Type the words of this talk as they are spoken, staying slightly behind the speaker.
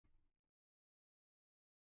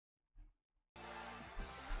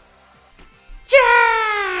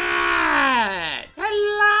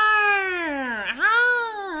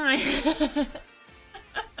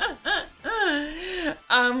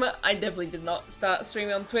I definitely did not start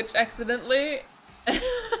streaming on Twitch accidentally.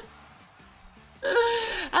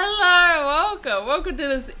 Hello, welcome to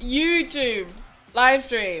this YouTube live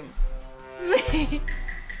stream.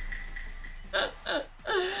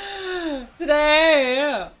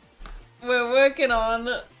 Today we're working on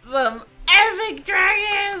some epic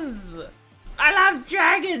dragons. I love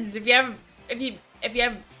dragons. If you haven't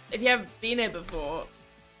been here before,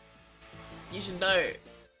 you should know.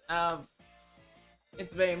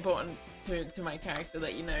 It's very important to my character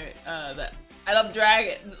that you know that I love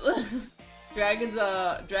dragons. Dragons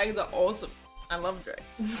are awesome. I love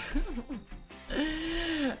dragons.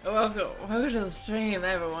 Welcome to the stream,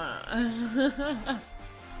 everyone.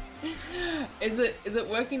 Is it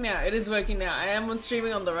working now? It is working now. I am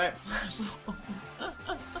streaming on the right platform.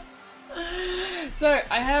 So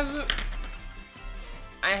I have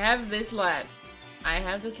this lad.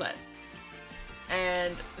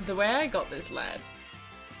 And the way I got this lad,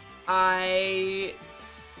 I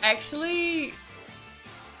actually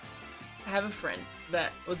have a friend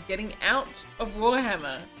that was getting out of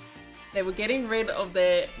Warhammer. They were getting rid of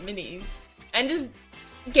their minis and just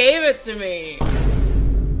gave it to me.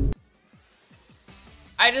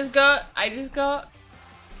 I just got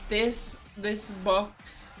this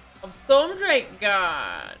box of Stormdrake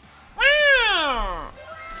guard. Wow!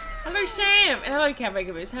 Hello Sam! And hello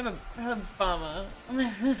Capacaboose. Have a bummer.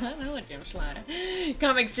 Hello Jim Schleier.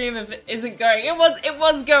 Can't make stream if it isn't going. It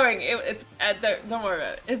was going. It's don't worry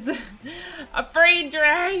about it. It's a free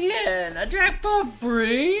dragon. A drag for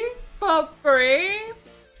free. For free.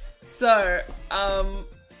 So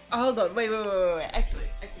hold on. Wait. Actually,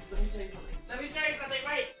 let me show you something.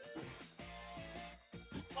 Wait.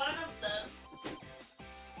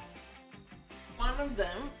 One of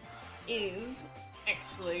them is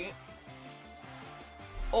actually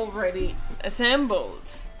already assembled.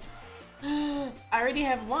 I already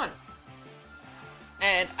have one.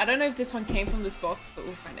 And I don't know if this one came from this box, but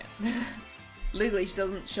we'll find out. Legally, she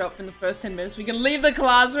doesn't show up in the first 10 minutes. We can leave the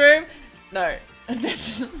classroom. No,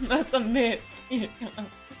 that's a myth. You're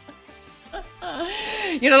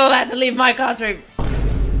not allowed to leave my classroom.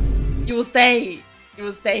 You will stay. You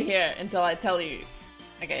will stay here until I tell you.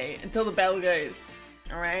 Okay, until the bell goes.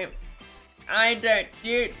 Alright?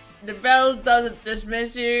 The bell doesn't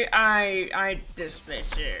dismiss you, I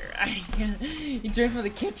dismiss you. You drink from the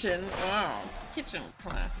kitchen. Wow, kitchen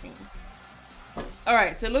classy.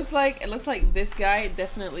 Alright, so it looks like this guy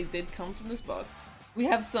definitely did come from this box. We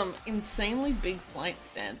have some insanely big flight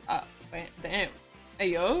stands. Wait, damn.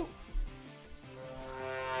 Ayo?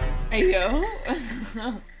 Ayo?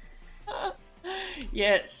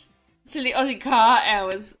 Yes. Silly Aussie car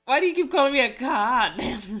hours. Why do you keep calling me a card?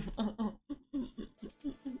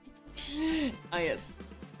 Oh yes,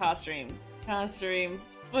 car stream. I'm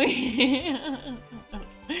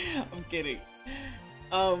kidding.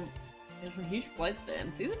 There's some huge flight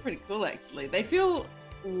stands. These are pretty cool actually. They feel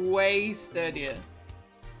way sturdier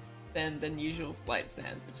than usual flight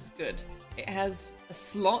stands, which is good. It has a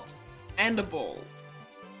slot and a ball.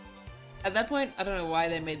 At that point, I don't know why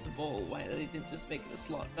they made the ball, why they didn't just make it a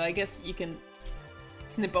slot, but I guess you can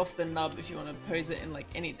snip off the nub if you want to pose it in like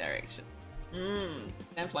any direction.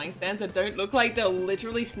 And flying stands that don't look like they'll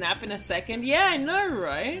literally snap in a second. Yeah, I know,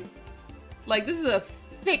 right? Like, this is a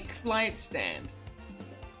thick flight stand.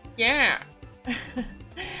 Yeah.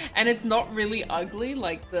 And it's not really ugly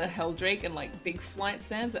like the Helldrake and like big flight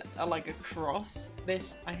stands that are like across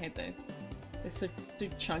this. I hate those. They're so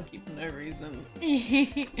chunky for no reason.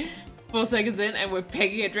 4 seconds in and we're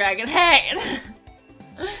pegging a dragon. Hey! Oh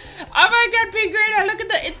my god, Pingrino, look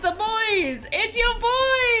at it's the boys! It's your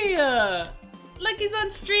boy! Look, he's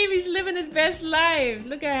on stream, he's living his best life.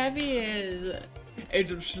 Look how happy he is.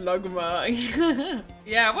 Age of Sigmar.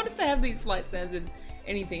 Yeah, I wonder if they have these flight stands in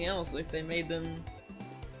anything else, if they made them,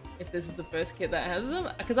 if this is the first kit that has them,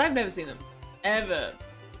 because I've never seen them, ever.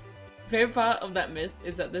 Favorite part of that myth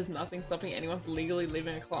is that there's nothing stopping anyone from legally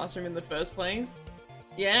leaving a classroom in the first place.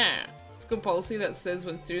 Yeah, it's good policy that says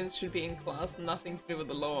when students should be in class, nothing to do with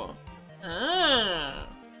the law. Ah,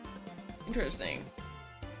 interesting.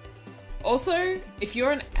 Also, if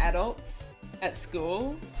you're an adult at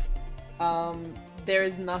school, there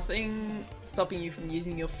is nothing stopping you from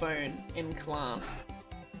using your phone in class.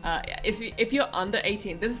 If you're under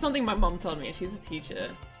 18, this is something my mom told me, she's a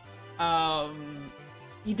teacher.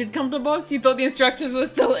 He did come to the box, you thought the instructions were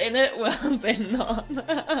still in it? Well, they're not. No,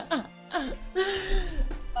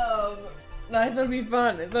 I thought it'd be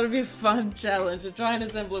fun. I thought it'd be a fun challenge to try and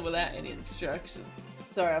assemble it without any instruction.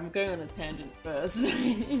 Sorry, I'm going on a tangent first.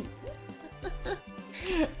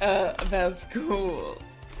 About school.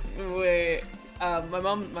 where my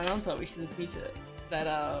mom told me, she's a teacher,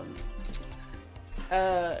 that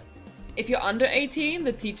if you're under 18,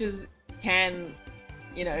 the teachers can,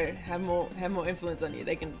 you know, have more influence on you.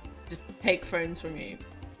 They can just take phones from you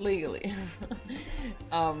legally.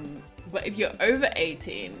 But if you're over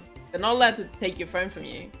 18, they're not allowed to take your phone from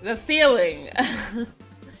you. They're stealing.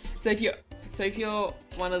 So if you're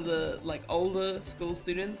one of the like older school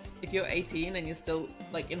students, if you're 18 and you're still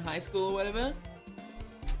like in high school or whatever,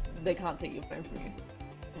 they can't take your phone from you.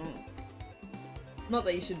 Not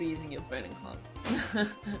that you should be using your phone in class.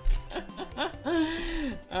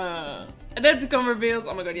 Adepticon reveals.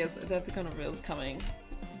 Oh my god, yes, Adepticon reveals coming.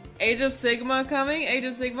 Age of Sigmar coming. Age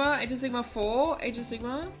of Sigmar. Age of Sigmar 4. Age of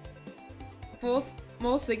Sigmar. 4th.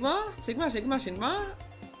 More Sigmar. Sigmar.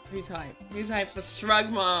 Who's hype? Who's hype for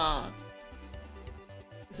Shrugmar?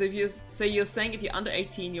 So if you're saying if you're under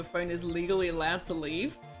 18, your phone is legally allowed to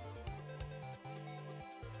leave?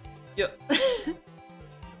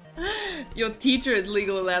 Your teacher is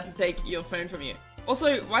legally allowed to take your phone from you.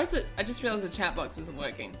 Also, why is it? I just realized the chat box isn't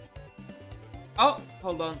working. Oh,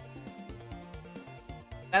 hold on.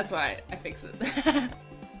 That's why I fix it.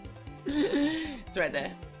 It's right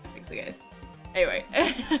there. I fix it, guys. Anyway,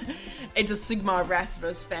 Age of Sigmar Rats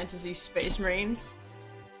vs Fantasy Space Marines.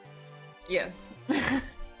 Yes.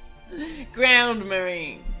 Ground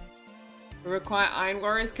Marines. Require Iron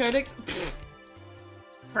Warriors Codex. Pfft.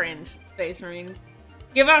 Cringe. Space Marines.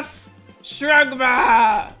 Give us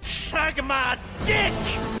Shrugmar! Shrugmar dick!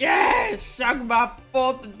 Yes! Shrugmar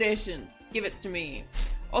 4th edition. Give it to me.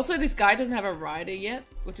 Also, this guy doesn't have a rider yet,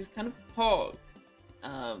 which is kind of pog.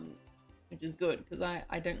 Which is good, because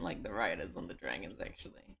I don't like the riders on the dragons,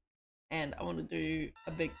 actually. And I want to do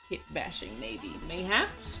a big kit bashing, maybe.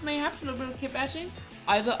 Mayhaps a little bit of kit bashing.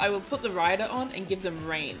 Either I will put the rider on and give them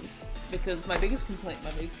reins, because my biggest complaint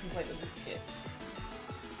with this kit.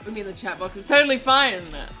 Put me in the chat box, it's totally fine!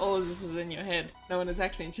 All of this is in your head. No one is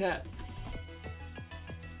actually in chat.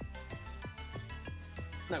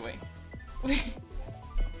 No way.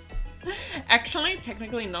 Actually,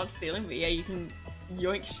 technically not stealing, but yeah, you can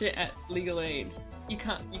yoink shit at legal aid. You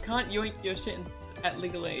can't yoink your shit at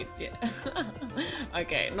legal aid, yeah.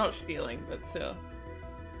 Okay, not stealing, but still.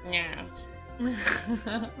 Yeah.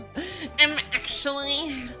 I'm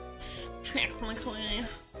actually technically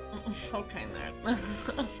okay no.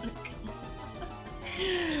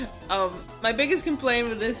 My biggest complaint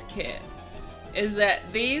with this kit is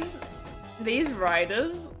that these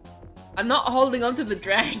riders are not holding onto the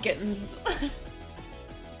dragons.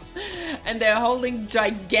 And they're holding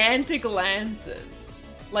gigantic lances.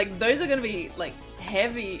 Like, those are gonna be like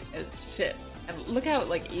heavy as shit. And look how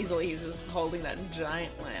like easily he's just holding that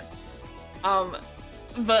giant lance.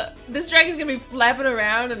 But this dragon's gonna be flapping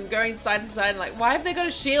around and going side to side and like, why have they got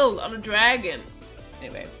a shield on a dragon?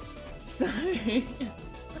 Anyway, so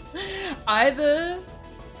either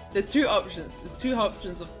there's two options. There's two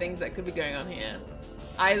options of things that could be going on here.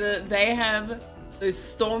 Either they have those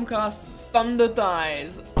Stormcast thunder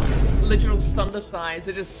thighs, literal thunder thighs.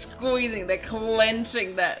 They're just squeezing. They're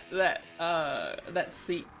clenching that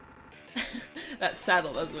seat, that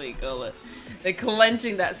saddle. That's what you call it. They're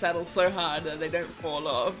clenching that saddle so hard that they don't fall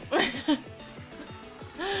off.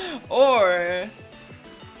 Or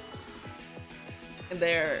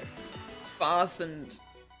they're fastened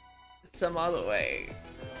some other way.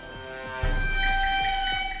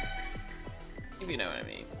 If you know what I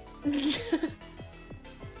mean.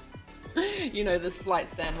 You know, this flight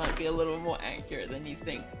stand might be a little more accurate than you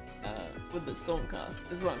think with the Stormcast.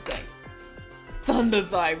 This is what I'm saying. Thunder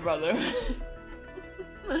thigh, brother.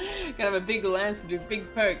 Gotta have a big lance to do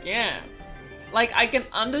big poke, yeah. Like, I can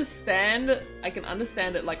understand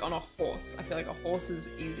it like on a horse. I feel like a horse is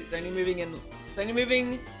easy. It's only moving in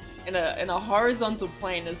a horizontal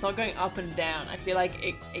plane. It's not going up and down. I feel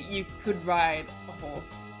like you could ride a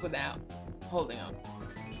horse without holding on.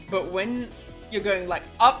 But when you're going like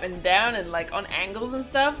up and down and like on angles and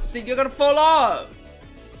stuff, dude, you're gonna fall off.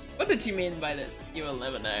 What did you mean by this? You will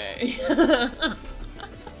never know.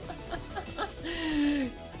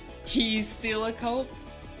 Key stealer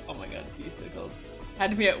cults? Oh my god, key stealer cults.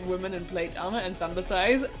 Had me at women in plate armor and thunder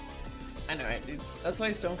thighs. I know, right, dudes. That's why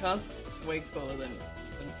Stormcast way cooler than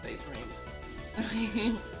Space Marines.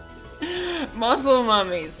 Muscle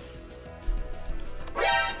mummies.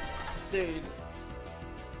 Dude.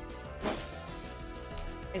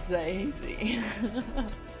 It's that easy.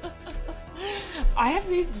 I have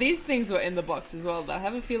these things were in the box as well that I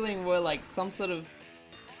have a feeling were like some sort of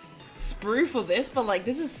sprue for this, but like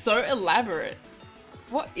this is so elaborate.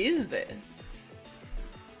 What is this?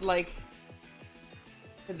 Like,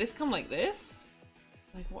 did this come like this?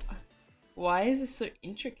 Like what? Why is this so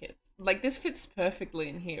intricate? Like, this fits perfectly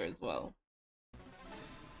in here as well.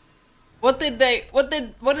 What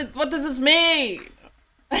does this mean?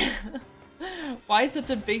 Why such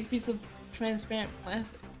a big piece of transparent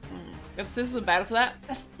plastic? If scissors are bad for that,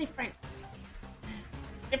 that's different.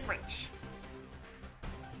 Different.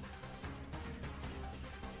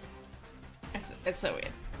 It's so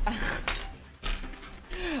weird.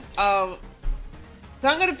 So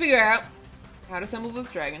I'm gonna figure out how to assemble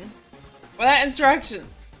this dragon without instruction.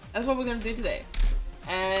 That's what we're gonna do today.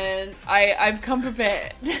 And I've come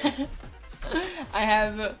prepared. I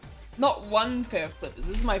have not one pair of clippers.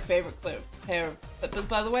 This is my favorite pair of clippers,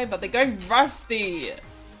 by the way, but they're going rusty.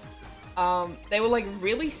 They were like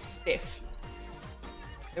really stiff.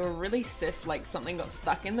 They were really stiff, like something got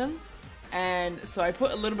stuck in them. And so I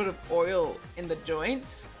put a little bit of oil in the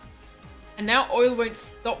joint. And now oil won't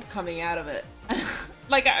stop coming out of it.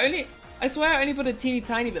 Like I swear I only put a teeny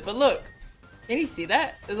tiny bit, but look. Can you see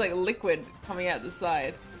that? There's like liquid coming out the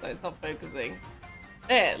side. So it's not focusing.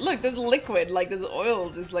 There, look, there's liquid, like there's oil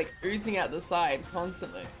just like oozing out the side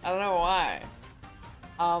constantly. I don't know why.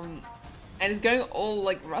 And it's going all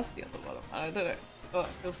like rusty on the bottom. I don't know. Oh, it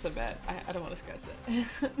feels so bad. I don't want to scratch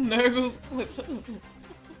that. Noble's clippers.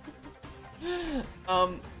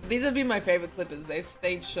 These have been my favorite clippers. They've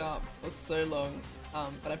stayed sharp for so long.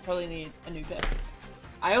 But I probably need a new pair.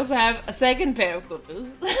 I also have a second pair of clippers.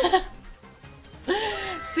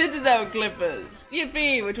 Citadel clippers.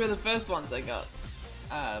 Yippee! Which were the first ones I got.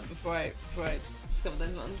 Before I discovered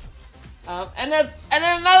those ones. And then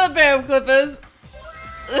another pair of clippers.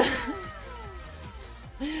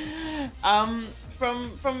 From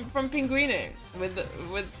Pinguino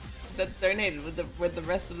that donated with the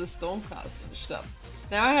rest of the Stormcast and stuff.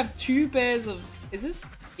 Now I have two pairs of this is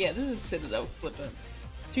Citadel clipper.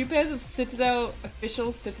 Two pairs of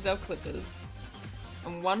official Citadel clippers.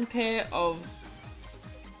 And one pair of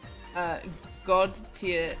God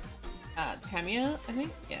tier Tamiya, I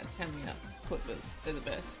think? Yeah, Tamiya clippers. They're the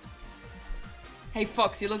best. Hey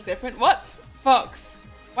Fox, you look different. What? Fox,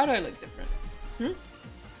 why do I look different?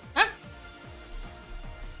 Huh?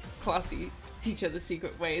 Classy. Teach her the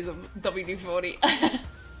secret ways of WD-40.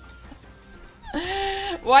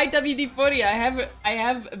 Why WD-40? I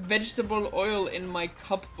have vegetable oil in my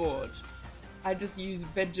cupboard. I just use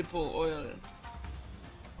vegetable oil.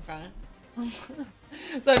 Okay.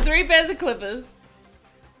 So 3 pairs of clippers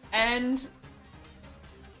and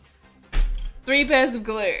 3 pairs of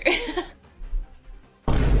glue.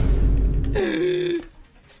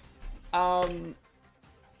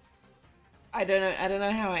 I don't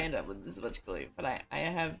know how I end up with this much glue, but I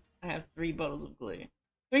have 3 bottles of glue.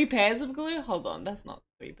 3 pairs of glue? Hold on, that's not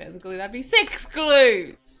 3 pairs of glue, that'd be 6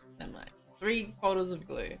 glues! Never mind. 3 bottles of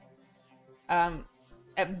glue.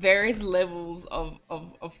 At various levels of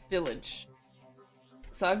fillage.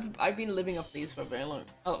 So I've been living off these for a very long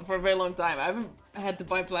time. I haven't had to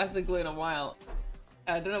buy plastic glue in a while.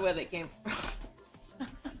 I don't know where they came from.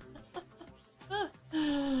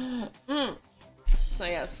 So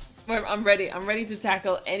yes, I'm ready. I'm ready to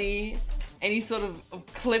tackle any sort of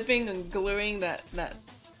clipping and gluing that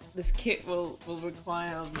this kit will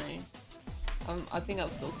require of me. I think I'll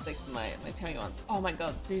still stick to my Tamiya ones. Oh my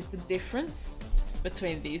god, dude, the difference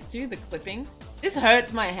between these two, the clipping. This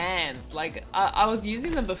hurts my hands. Like I was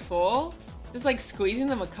using them before, just like squeezing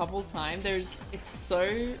them a couple times. It's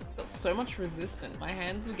got so much resistance. My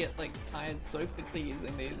hands would get like tired so quickly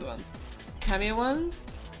using these ones. Tamiya ones.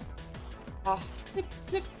 Oh, snip,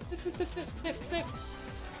 snip, snip, snip, snip, snip, snip, snip.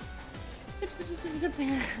 Snip, snip, snip, snip,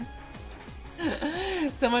 snip.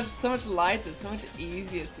 so much lighter, so much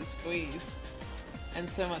easier to squeeze, and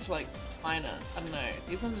so much like finer. I don't know.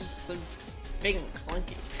 These ones are just so big and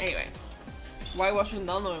clunky. Anyway, why wash with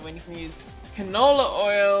none when you can use canola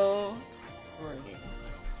oil?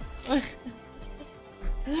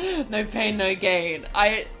 No pain, no gain.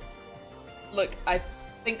 I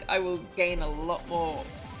think I will gain a lot more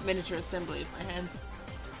miniature assembly if my hands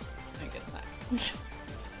don't get that.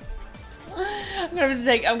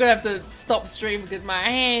 I'm gonna have to stop stream because my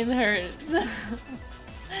hand hurts.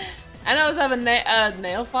 And I also have a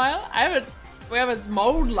nail file. We have a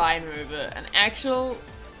mold line remover, an actual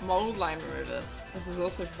mold line remover. This is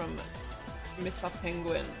also from Mr.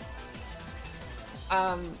 Penguin.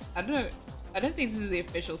 I don't know. I don't think this is the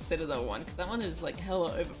official Citadel one because that one is like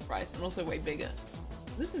hella overpriced and also way bigger.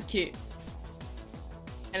 This is cute.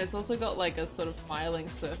 And it's also got like a sort of filing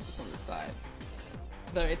surface on the side.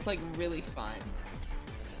 Though it's like really fine.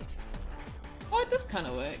 Oh, it does kind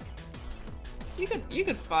of work. You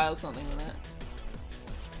could file something with that.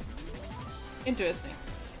 Interesting.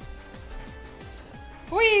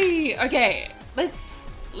 Whee! Okay, let's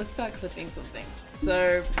let's start clipping some things.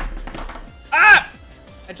 So, I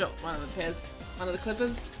dropped one of the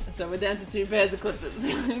clippers. So we're down to 2 pairs of clippers.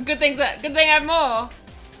 good thing I have more.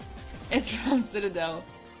 It's from Citadel,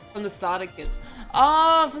 from the starter kits.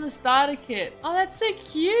 Oh, from the starter kit. Oh, that's so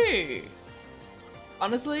cute.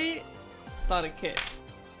 Honestly, starter kit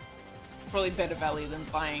probably better value than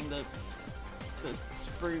buying the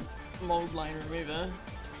sprue mold line remover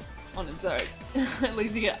on its own. At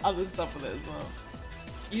least you get other stuff with it as well.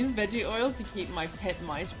 Use veggie oil to keep my pet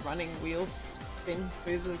mice running wheels spin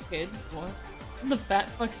smooth as a kid. What? The fat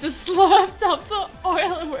fucks just slurped up the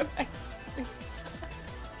oil and we're back.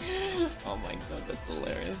 Oh my god, that's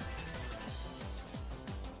hilarious.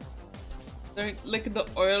 Don't lick the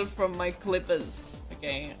oil from my clippers.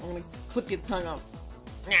 Okay, I'm gonna clip your tongue off.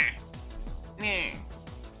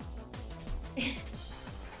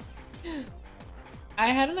 I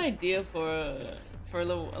had an idea for a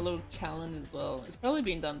little challenge as well. It's probably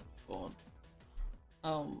been done before.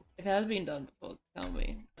 If it has been done before, tell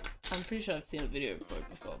me. I'm pretty sure I've seen a video for it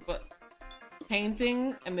before, but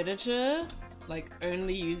painting a miniature like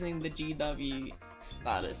only using the GW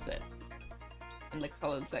starter set and the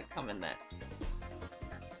colors that come in that.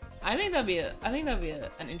 I think that'd be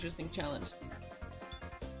an interesting challenge.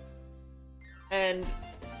 And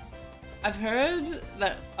I've heard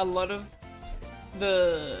that a lot of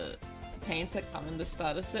the paints that come in the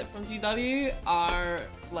starter set from GW are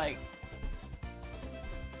like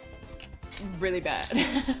really bad.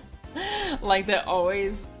 Like they're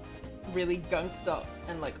always really gunked up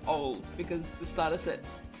and like old because the starter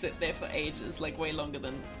sets sit there for ages, like way longer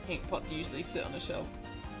than paint pots usually sit on a shelf.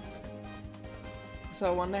 So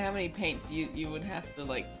I wonder how many paints you would have to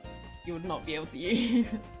like, you would not be able to use.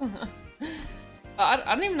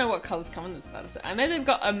 I don't even know what colors come in the starter set. I know they've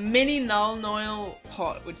got a mini null noil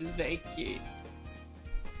pot, which is very cute.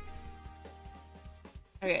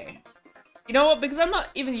 Okay. You know what? Because I'm not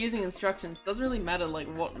even using instructions, it doesn't really matter like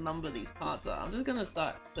what number these parts are. I'm just gonna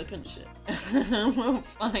start clipping shit. We'll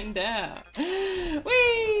find out.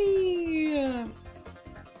 Whee!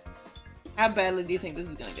 How badly do you think this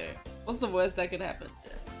is gonna go? What's the worst that could happen?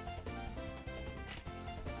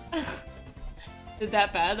 Is it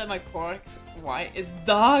that bad that my Corax white is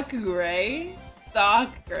dark grey? Dark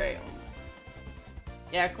grey.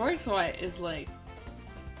 Yeah, Corax white is like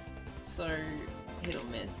so hit or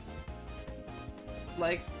miss.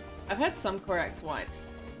 Like, I've had some Corax whites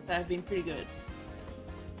that have been pretty good.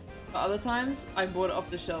 But other times, I bought it off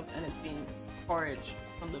the shelf and it's been porridge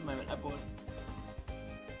from the moment I bought it.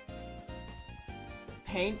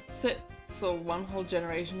 Paint set saw one whole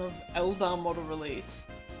generation of Eldar model release.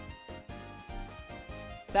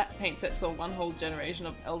 That paint set saw one whole generation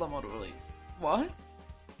of Eldar model release. What?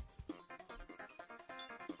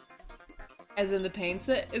 As in the paint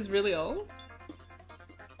set is really old?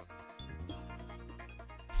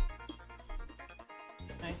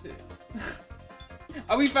 I see.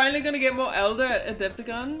 Are we finally gonna get more Elder at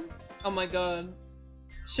Adepticon? Oh my god.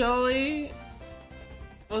 Surely...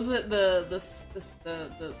 Was it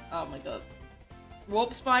the oh my god.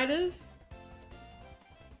 Warp spiders?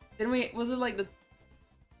 Didn't we, was it like the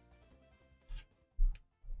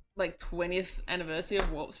like 20th anniversary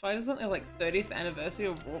of Warp Spiders, something, or like 30th anniversary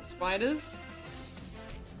of Warp Spiders?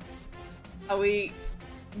 Are we,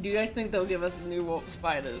 do you guys think they'll give us new Warp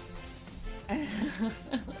Spiders?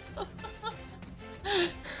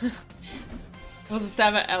 What's a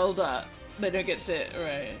stab at Elder? They don't get shit,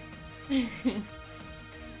 right?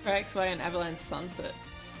 Cracks Way and Avalanche Sunset.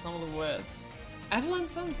 Some of the worst. Avalanche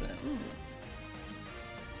Sunset?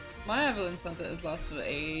 My Avalanche Sunset has lasted for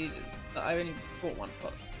ages, but I only bought one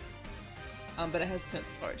pot. But it has turned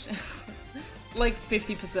to porridge. Like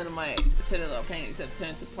 50% of my Citadel paintings have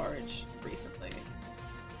turned to porridge recently.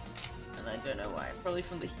 And I don't know why. Probably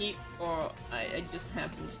from the heat, or I just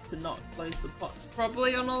happened to not close the pots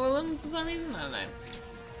properly on all of them for some reason. I don't know.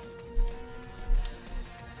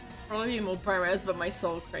 Probably more pro-res, but my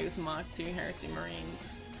soul craves Mark II Heresy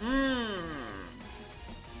Marines.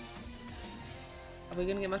 Are we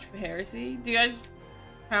gonna get much for Heresy? Do you guys...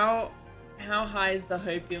 How high is the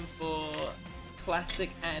hopium for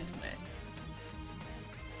classic AdMech?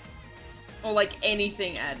 Or like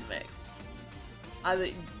anything AdMech?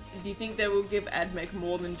 Do you think they will give AdMech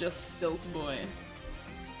more than just Stilt Boy?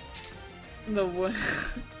 The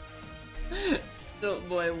worst... Stilt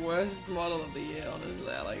Boy, worst model of the year,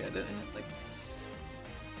 honestly. I don't like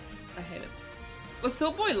I hate it. Was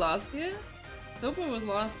Stilt Boy last year? Stilt Boy was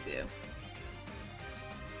last year.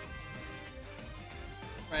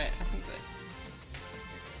 Right, I think so.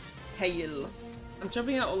 Kale. I'm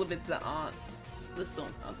chopping out all the bits that aren't the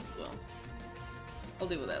Stormcast as well. I'll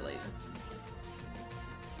deal with that later.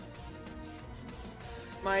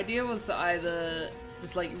 My idea was to either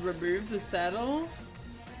just like remove the saddle,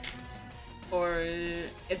 or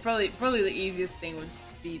it probably the easiest thing would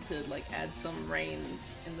be to like add some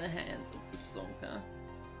reins in the hand of the Stormcast.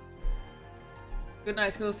 Good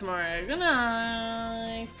night, school tomorrow. Good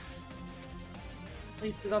night. At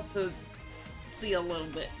least we got to see a little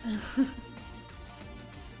bit.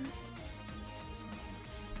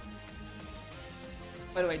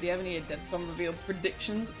 By the way, do you have any Adepticon reveal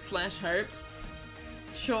predictions / hopes?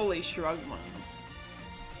 Surely shrug mine.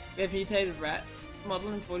 We have mutated rats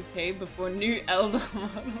model in 40k before new Elder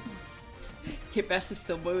model. Kit Bash is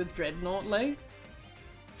still boy with dreadnought legs.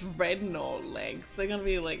 Dreadnought legs. They're gonna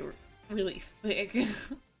be like really thick.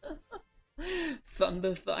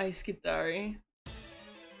 Thunder Thigh Skidari.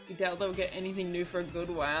 You doubt they'll get anything new for a good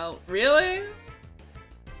while. Really?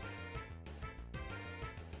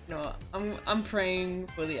 No, I'm praying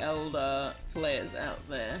for the Elder players out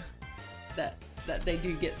there that they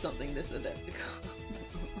do get something this Adepticon.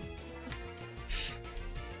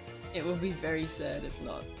 It will be very sad if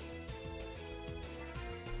not.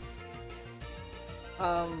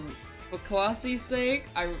 For Classy's sake,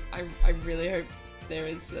 I really hope there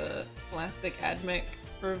is a plastic admech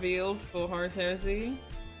revealed for Horus Heresy.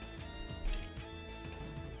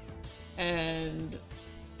 And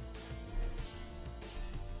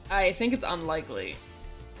I think it's unlikely,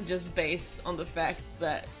 just based on the fact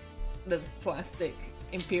that the plastic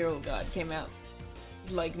Imperial Guard came out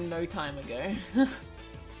like no time ago.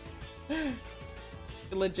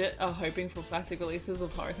 Legit are hoping for plastic releases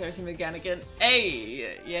of Horus Heresy Meganican.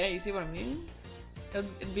 Hey! Yeah, you see what I mean?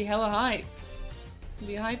 It'd be hella hype. It'd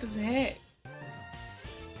be hype as heck.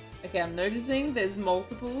 Okay, I'm noticing there's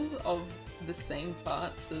multiples of the same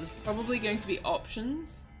part, so there's probably going to be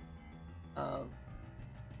options. I'm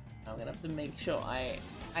gonna have to make sure I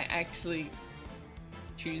actually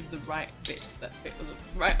choose the right bits that fit with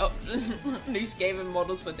the right option. New Skaven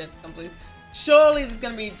models for Adepticon, please. Surely there's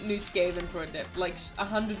gonna be new Skaven for Adept, like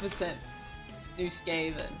 100% new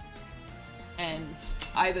Skaven. And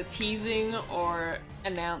either teasing or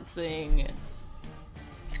announcing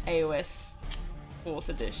AOS 4th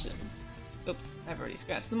edition. Oops, I've already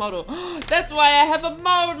scratched the model. That's why I have a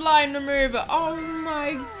mode line remover! Oh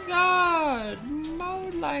my god!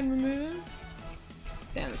 Mode line remover?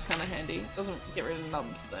 Damn, it's kinda handy. Doesn't get rid of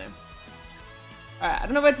nubs though. Alright, I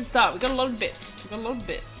don't know where to start. We got a lot of bits.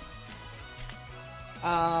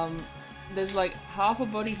 There's like half a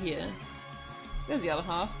body here. There's the other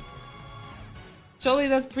half. Surely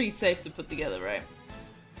that's pretty safe to put together, right?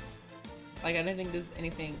 Like, I don't think there's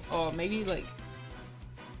anything. Or maybe like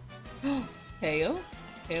tail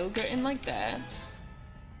go in like that.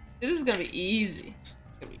 This is gonna be easy.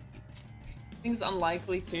 It's gonna be easy. I think it's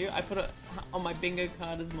unlikely too. I put it on my bingo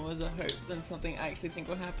card as more as a hope than something I actually think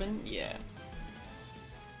will happen. Yeah.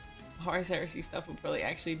 Horus Heresy stuff will probably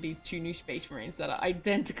actually be 2 new Space Marines that are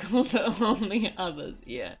identical to only others.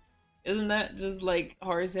 Yeah. Isn't that just like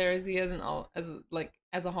Horus Heresy as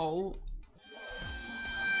a whole?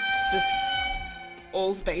 Just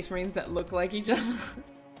all Space Marines that look like each other?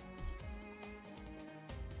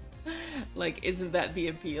 Like, isn't that the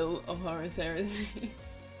appeal of Horus Heresy?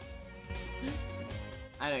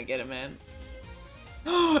 I don't get it, man.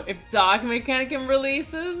 If Dark Mechanicum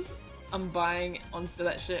releases, I'm buying onto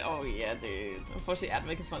that shit. Oh yeah, dude. Unfortunately,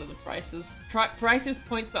 AdMech is one of the prices. Prices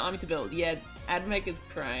points per army to build. Yeah, AdMech is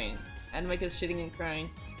crying. AdMech is shitting and crying.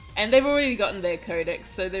 And they've already gotten their codex,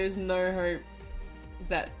 so there's no hope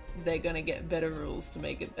that they're gonna get better rules to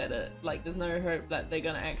make it better. Like, there's no hope that they're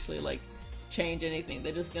gonna actually, like, change anything.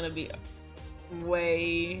 They're just gonna be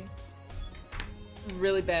way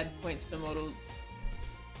really bad points per model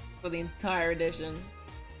for the entire edition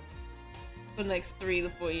for the next 3 to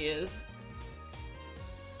 4 years.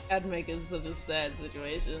 AdMech is such a sad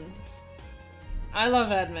situation. I love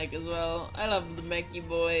AdMech as well. I love the Mechy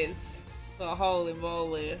boys. So holy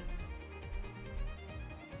moly.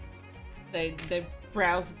 They're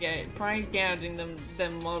price gouging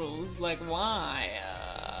them models. Like, why?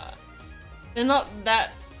 They're not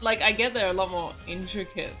that, like, I get they're a lot more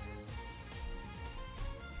intricate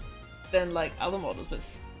than like other models, but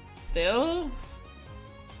still,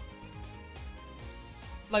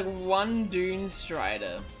 like, one Dune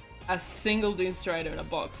Strider, a single Dune Strider in a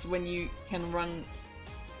box, when you can run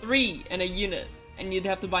 3 in a unit, and you'd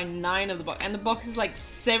have to buy 9 of the box, and the box is like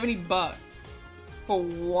 $70 for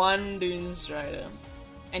one Dune Strider,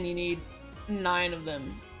 and you need 9 of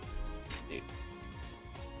them. Dude.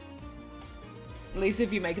 At least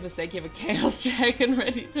if you make a mistake, you have a Chaos Dragon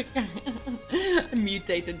ready to go. A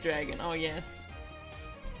mutated dragon, oh yes.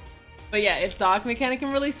 But yeah, if Dark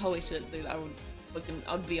Mechanicum release, holy shit, dude,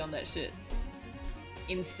 I'd be on that shit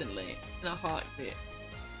instantly in a heartbeat.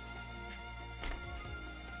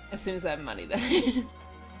 As soon as I have money there.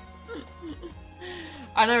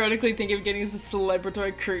 I ironically think of getting as a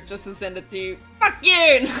celebratory crew just to send it to you. Fuck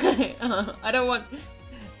you! I want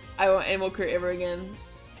any more crew ever again.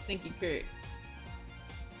 Stinky crew.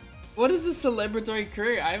 What is a celebratory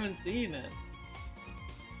crew? I haven't seen it.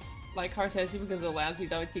 Like Karazai because it allows you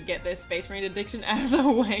though to get their Space Marine addiction out of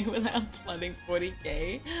the way without flooding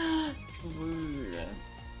 40k. True.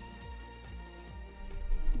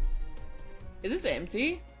 Is this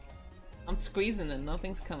empty? I'm squeezing and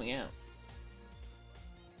nothing's coming out.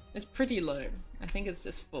 It's pretty low. I think it's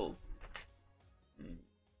just full.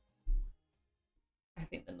 I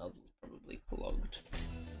think the nozzle's probably clogged.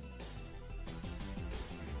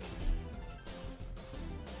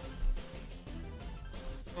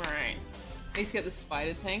 Alright. At least get the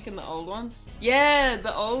spider tank and the old one. Yeah,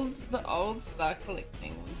 the old Star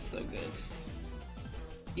collecting was so good.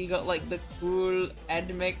 You got like the cool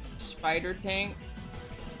Admech spider tank,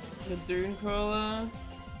 the Dune crawler.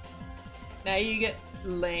 Now you get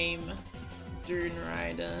lame Dune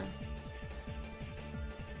rider,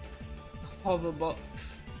 hover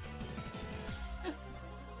box. You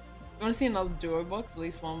want to see another duo box? At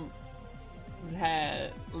least one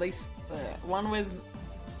had one with.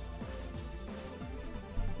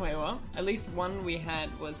 Wait, what? At least one we had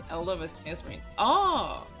was Eldar vs Chaos Marines.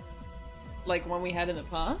 Oh! Like one we had in the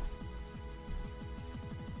past?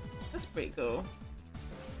 That's pretty cool.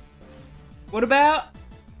 What about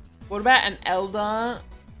an Eldar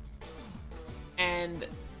and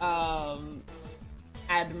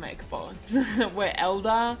Admech box where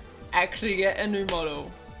Eldar actually get a new model.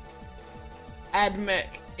 Admech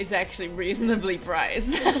is actually reasonably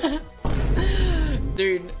priced.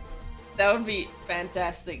 Dude, that would be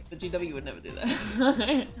fantastic, but GW would never do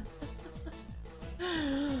that.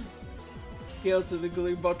 Hail to the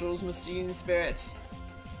glue bottles, machine spirit.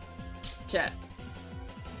 Chat.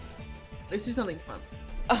 Let's do something fun.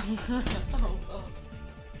 Oh.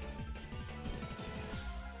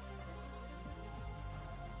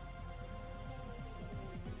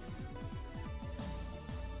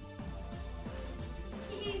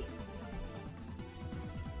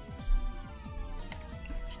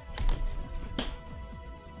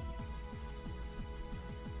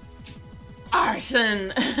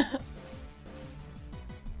 Arson!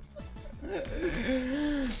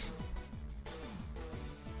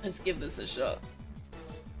 Let's give this a shot.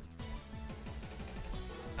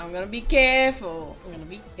 I'm gonna be careful. I'm gonna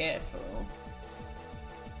be careful.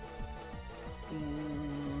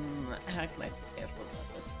 How can I be careful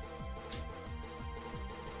about this?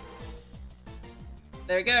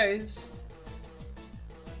 There it goes.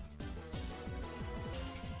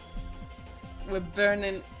 We're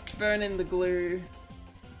burning the glue.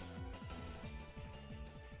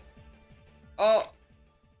 Oh,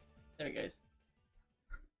 there it goes.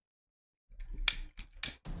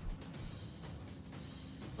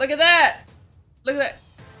 Look at that! Look at that!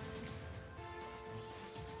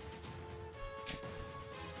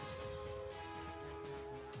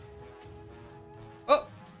 Oh,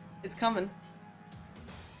 it's coming.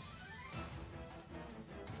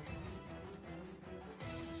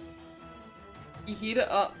 You heat it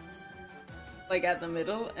up like at the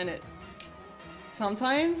middle and it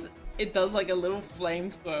sometimes it does like a little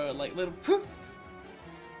flamethrower, like little poof.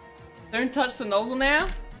 Don't touch the nozzle now.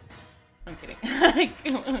 I'm kidding.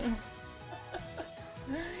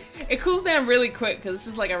 It cools down really quick because it's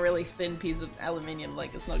just like a really thin piece of aluminium.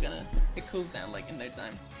 Like it's not gonna. It cools down like in no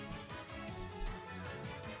time.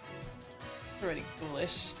 It's already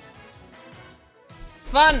coolish.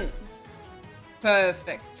 Fun.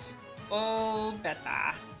 Perfect. All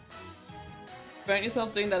better. Burnt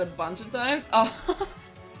yourself doing that a bunch of times. Oh.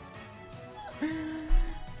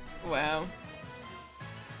 Wow.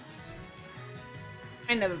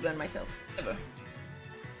 I never burn myself, ever.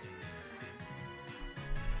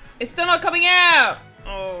 It's still not coming out!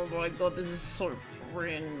 Oh my god, this is so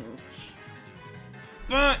cringe.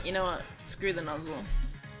 But you know what? Screw the nozzle.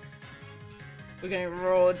 We're going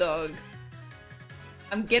raw dog.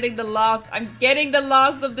 I'm getting the last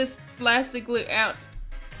of this plastic glue out.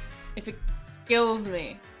 If it kills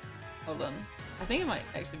me. Hold on. I think it might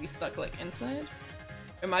actually be stuck like inside.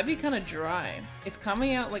 It might be kind of dry. It's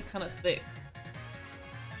coming out like kind of thick.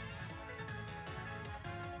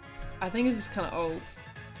 I think it's just kind of old.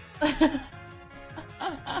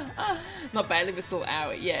 Not badly, but still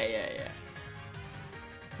out. Yeah.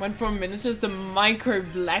 Went from miniatures to micro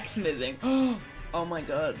blacksmithing. Oh my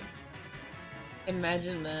god.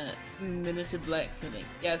 Imagine that. Miniature blacksmithing.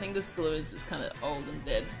 Yeah, I think this glue is just kind of old and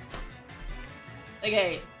dead.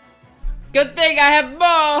 Okay. Good thing I have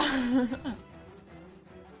more!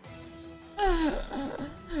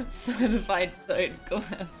 Certified third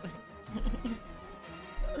class.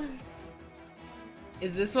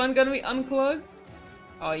 Is this one gonna be unclogged?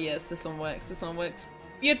 Oh yes, this one works. This one works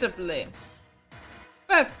beautifully.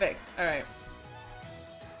 Perfect. Alright.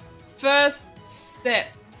 First step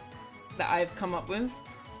that I've come up with.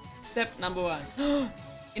 Step number 1.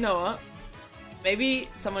 You know what? Maybe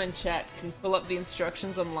someone in chat can pull up the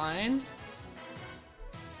instructions online.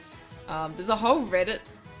 There's a whole Reddit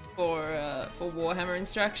for Warhammer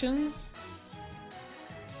instructions.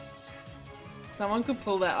 Someone could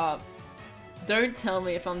pull that up. Don't tell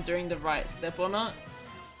me if I'm doing the right step or not.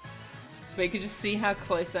 But you could just see how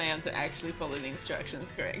close I am to actually follow the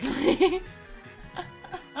instructions correctly.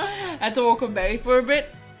 I had to walk on Betty for a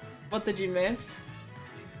bit. What did you miss?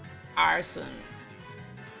 Arson.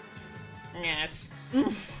 Yes.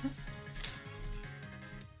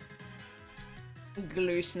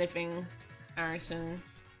 Glue sniffing. Arson.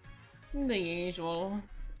 The usual.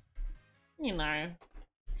 You know.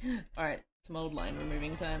 Alright, it's mold line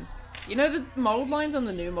removing time. You know the mold lines on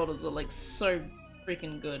the new models are like so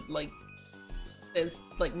freaking good. Like, there's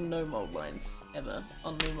like no mold lines ever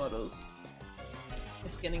on new models.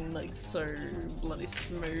 It's getting like so bloody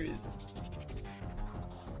smooth.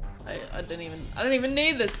 I don't even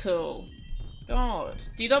need this tool. God,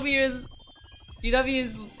 DW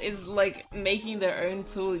is like making their own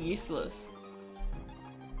tool useless.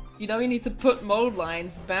 DW need to put mold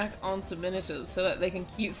lines back onto miniatures so that they can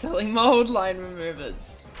keep selling mold line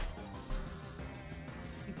removers.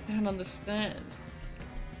 I don't understand.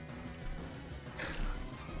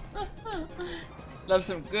 Love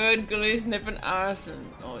some good glue sniffing arson.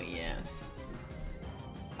 Oh yes.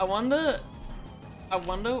 I wonder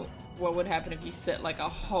what would happen if you set like a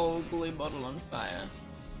whole glue bottle on fire.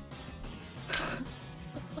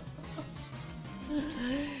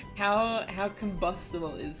 How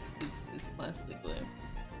combustible is plastic glue?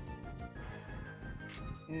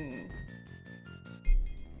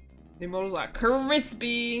 New models are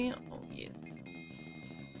crispy. Oh yes.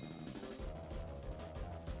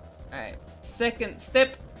 Alright. Second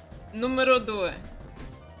step, numero 2.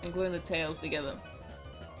 I'm gluing the tail together.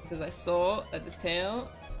 Because I saw that the tail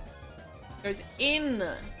goes in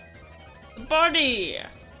the body.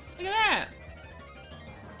 Look at that.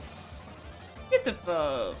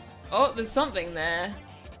 Beautiful. Oh, there's something there.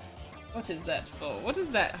 What is that for? What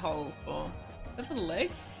is that hole for? Is that for the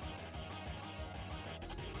legs?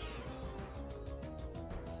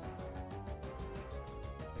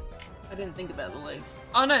 I didn't think about the legs.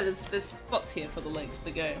 Oh no, there's spots here for the legs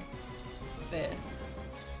to go. There.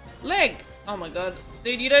 Leg! Oh my god.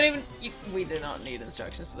 Dude, you don't even... we do not need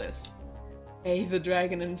instructions for this. Hey, the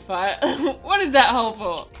dragon in fire. What is that hole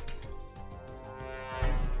for?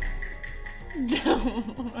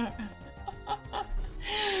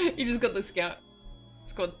 You just got the scout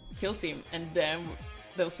squad kill team and damn,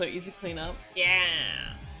 they were so easy to clean up.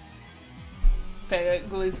 Yeah! Pega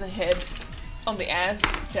glues the head on the ass.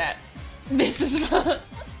 Chat. This is fun.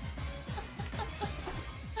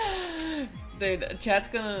 Dude, chat's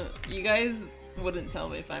gonna... you guys wouldn't tell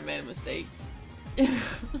me if I made a mistake.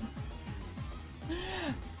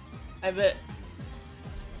 I bet...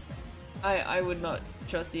 I would not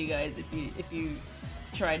trust you guys if you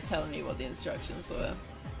tried telling me what the instructions were.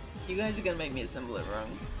 You guys are gonna make me assemble it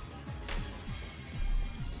wrong.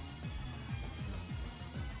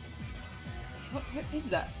 What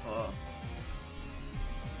is that for?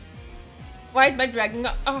 Why'd my dragon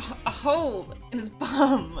got a hole in his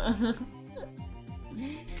bum?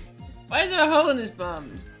 Why is there a hole in his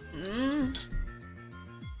bum?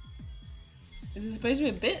 Is it supposed to be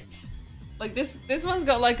a bit? Like this one's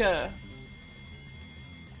got like a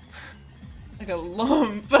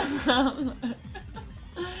lump.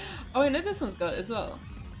 Oh, I know this one's got it as well.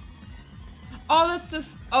 Oh, that's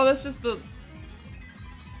just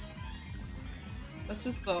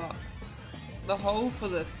the hole for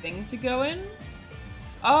the thing to go in?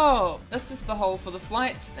 Oh, that's just the hole for the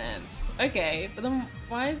flight stand. Okay, but then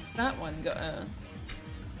why is that one got a...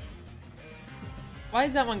 why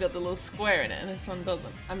has that one got the little square in it and this one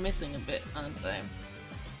doesn't? I'm missing a bit, aren't I?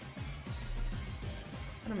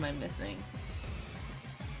 What am I missing?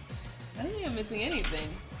 I don't think I'm missing anything.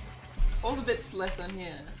 All the bits left on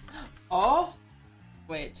here. Oh!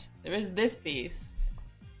 Wait, there is this piece.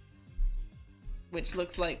 Which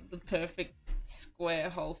looks like the perfect square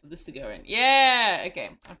hole for this to go in. Yeah!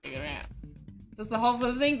 Okay, I figured it out. That's the hole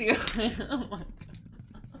for the thing to go in. Oh my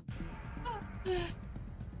god.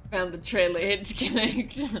 Found the trailer hitch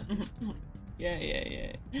connection.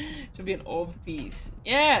 Yeah. Should be an orb piece.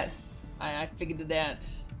 Yes! I figured it out.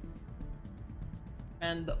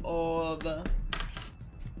 And the orb.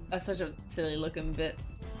 That's such a silly looking bit.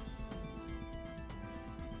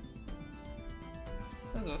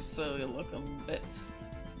 That's a silly looking bit.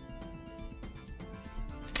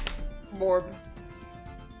 Borb.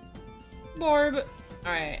 Borb!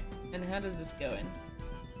 Alright, and how does this go in?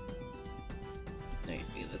 Let me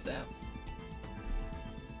figure this out.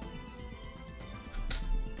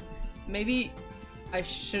 Maybe I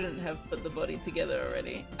shouldn't have put the body together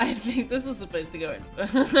already. I think this was supposed to go in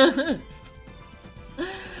first.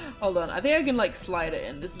 Hold on, I think I can like slide it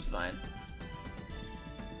in. This is fine.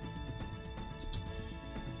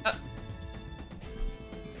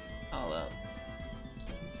 Hold up.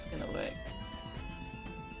 Is this gonna work?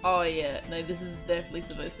 Oh yeah, no, this is definitely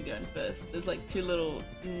supposed to go in first. There's like two little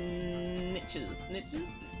niches.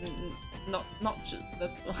 Niches? Not notches,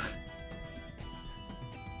 that's the one.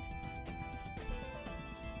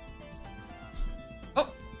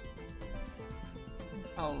 Oh!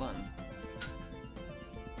 Hold on.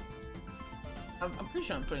 I'm pretty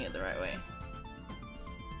sure I'm putting it the right way.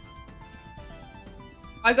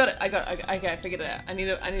 I got it. Okay, I figured it out. I need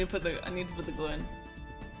to put the glue in.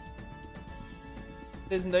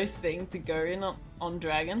 There's no thing to go in on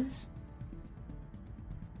dragons.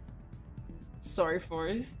 Sorry for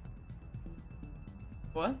us.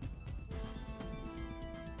 What?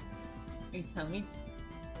 Are you telling me?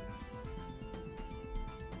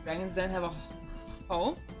 Dragons don't have a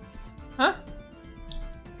hole? Huh?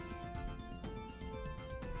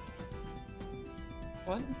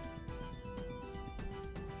 What?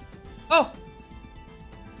 Oh!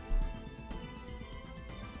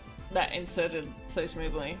 That inserted so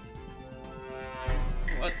smoothly.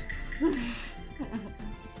 What?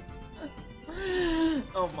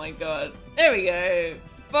 Oh my god. There we go!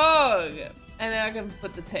 Fog! And then I can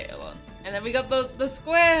put the tail on. And then we got the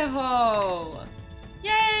square hole!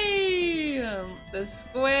 Yay! The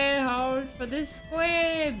square hole for the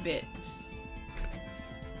square bit.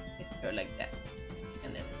 Let's go like that.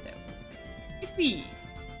 And then that. Yippee!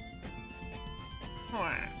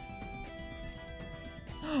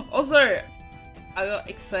 Also, I got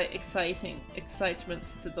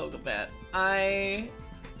excitements to talk about. I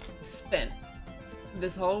spent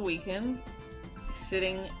this whole weekend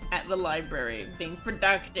sitting at the library being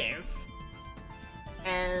productive,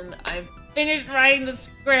 and I've finished writing the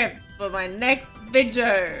script for my next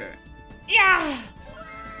video. Yes!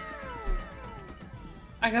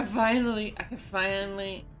 I can finally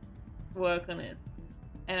work on it,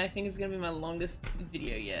 and I think it's gonna be my longest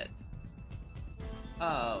video yet.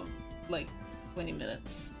 Like 20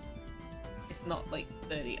 minutes, if not like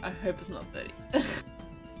 30. I hope it's not 30.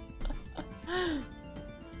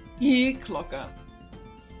 Here, clocker.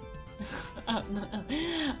 Are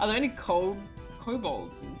there any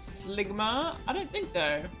kobolds in Sigmar? I don't think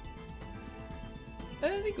so. I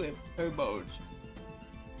don't think we have kobolds.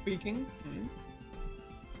 Speaking.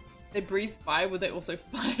 They breathe fire. Would they also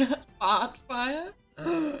fart fire?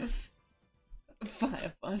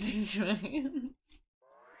 Fire farting dragons.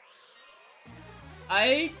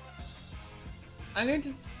 I'm going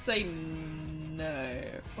to say no.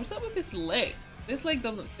 What's up with this leg? This leg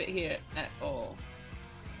doesn't fit here at all.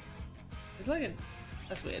 It's like a...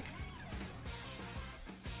 That's weird.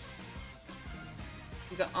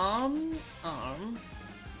 You got arm. I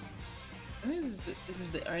think this is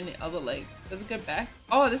the only other leg. Does it go back?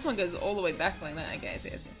 Oh, this one goes all the way back like that. Okay, I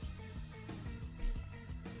see.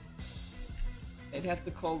 They'd have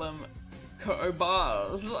to call them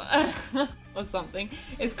kobolds or something.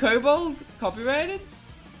 Is kobold copyrighted?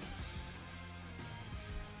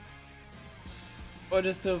 Or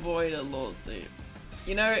just to avoid a lawsuit?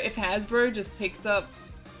 You know, if Hasbro just picked up,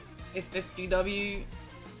 if GW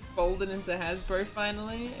folded into Hasbro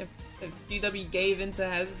finally, if GW gave into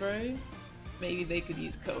Hasbro, maybe they could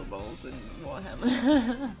use kobolds in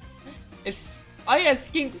Warhammer. It's, oh yeah,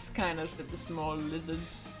 skinks kind of fit the small lizard.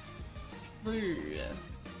 Ooh.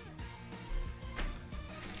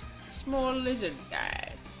 Small lizard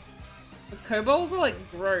guys. The kobolds are like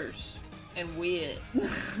gross and weird.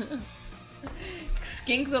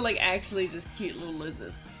 Skinks are like actually just cute little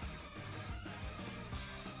lizards.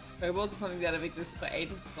 Kobolds are something that have existed for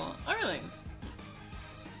ages before. Oh really?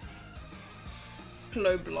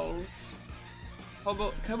 Kobolds.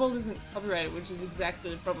 Kobold isn't copyrighted, which is exactly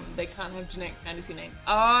the problem. They can't have generic fantasy names.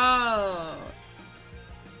 Oh!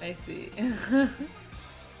 I see.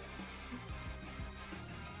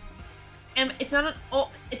 It's not an orc,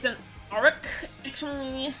 it's an orc,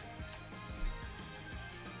 actually.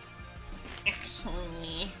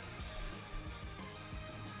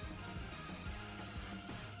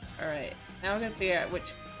 Alright, now we're gonna figure out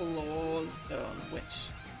which claws go on which.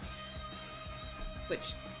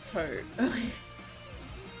 Which toad?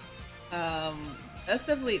 That's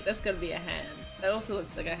gotta be a hand. That also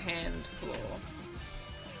looks like a hand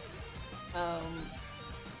claw.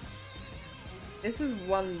 This is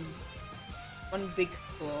one big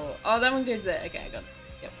claw. Oh, that one goes there. Okay, I got it.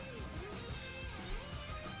 Yep.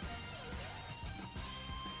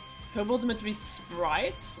 Kobolds are meant to be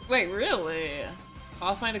sprites? Wait, really?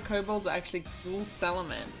 Pathfinder kobolds are actually cool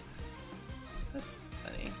salamanders. That's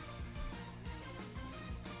funny.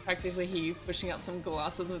 Practically hear you pushing up some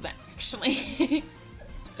glasses with that, actually.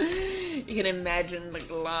 You can imagine the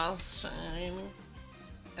glass shine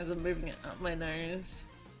as I'm moving it up my nose.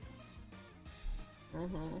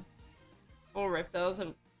 All reptiles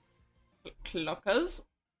have clockers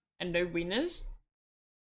and no winners.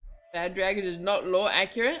 Bad dragon is not lore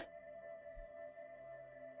accurate.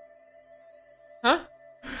 Huh?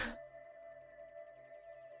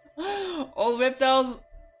 All reptiles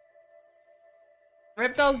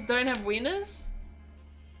don't have wieners?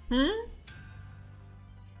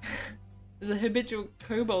 There's a habitual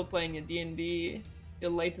kobold playing your D&D. Your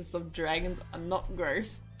latest of dragons are not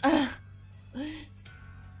gross.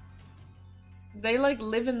 They like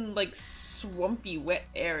live in like swampy wet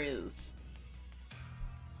areas.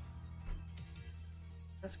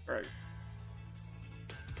 That's gross.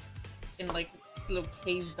 In like little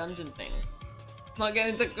cave dungeon things. Not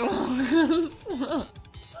getting into claws.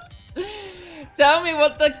 Tell me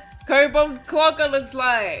what the kobold clocker looks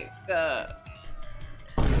like.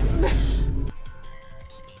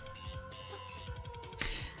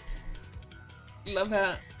 Love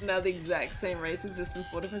how now the exact same race exists in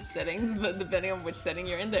 4 different settings, but depending on which setting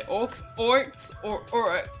you're in, they're orcs, or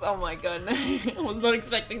orcs. Oh my god, I was not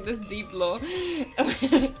expecting this deep lore.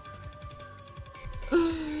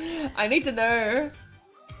 I need to know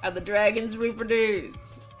how the dragons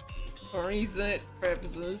reproduce for research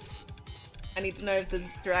purposes. I need to know if this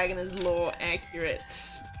dragon is lore accurate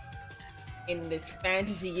in this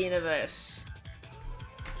fantasy universe.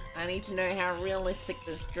 I need to know how realistic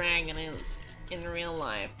this dragon is in real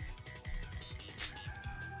life.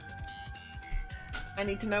 I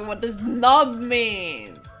need to know what this knob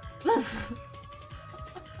means.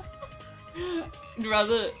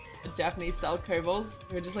 Rather Japanese style kobolds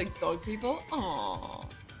who are just like dog people. Aww.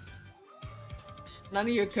 None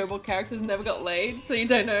of your kobold characters never got laid, so you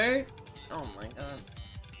don't know? Oh my god.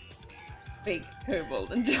 Fake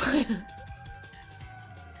kobold and giant.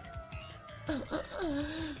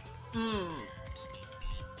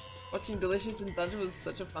 Watching Delicious in Dungeon was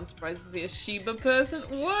such a fun surprise to see a Shiba person.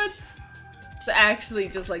 What? They're actually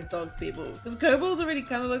just like dog people. Because kobolds already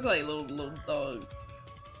kind of look like little dogs.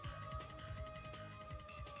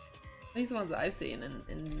 These are the ones that I've seen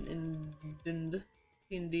in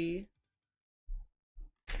D&D.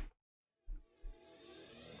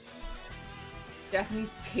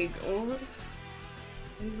 Japanese pig orcs?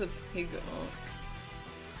 This is a pig orc.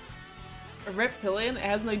 A reptilian? It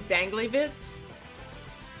has no dangly bits?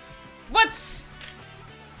 What?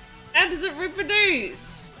 How does it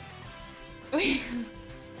reproduce? Is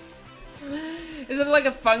it like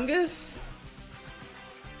a fungus?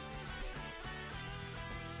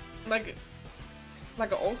 Like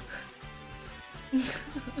an orc?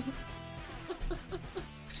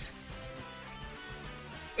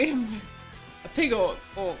 A pig orc,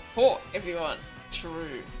 or pork if you want.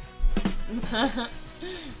 True.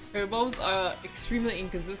 Kobolds are extremely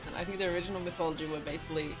inconsistent. I think the original mythology were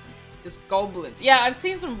basically just goblins. Yeah, I've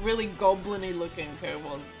seen some really goblin-y looking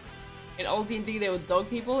kobolds. In old D&D they were dog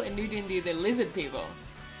people, in new D&D they're lizard people.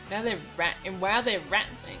 Now they're rat, and WoW they're rat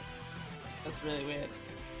thing. That's really weird.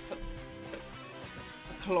 A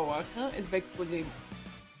cloaca is basically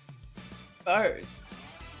both.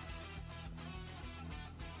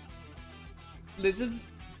 Lizards?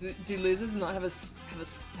 Do lizards not have a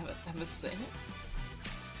sex?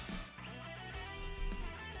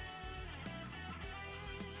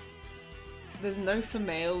 There's no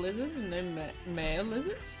female lizards, no male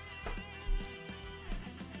lizards?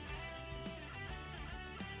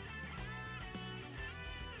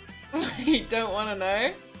 You don't want to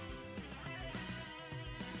know?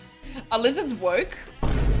 Are lizards woke?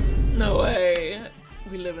 No way.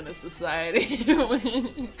 We live in a society.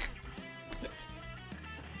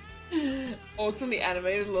 Orcs from the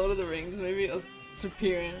animated Lord of the Rings movie are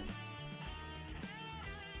superior.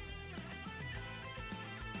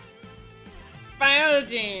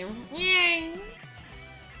 Biology! Yay!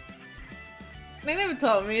 They never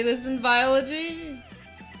taught me this in biology.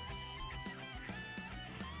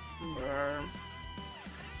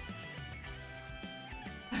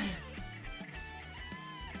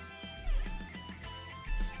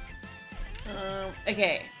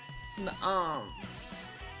 Okay, the arms.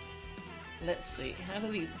 Let's see, how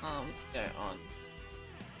do these arms go on?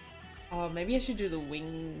 Oh, maybe I should do the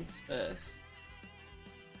wings first.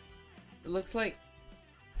 It looks like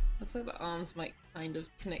the arms might kind of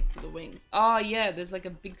connect to the wings. Oh yeah, there's like a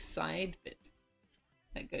big side bit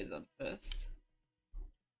that goes on first.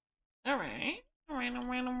 Alright. I'll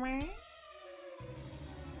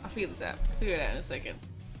figure this out. I'll figure it out in a second.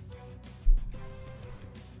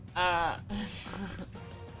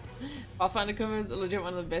 Pathfinder cover is legit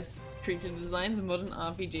one of the best creature designs in modern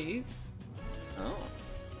RPGs. Oh.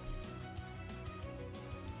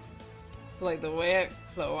 So like the way a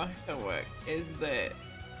cloaca works is that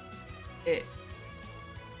it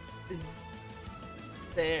is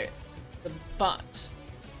the butt,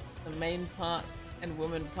 the main parts and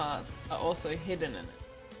women parts are also hidden in it.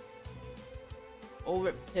 All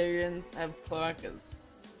reptilians have cloacas.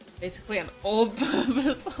 Basically an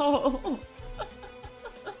all-purpose hole.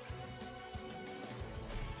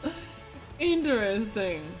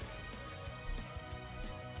 Interesting.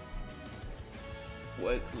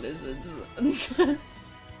 Woke lizards.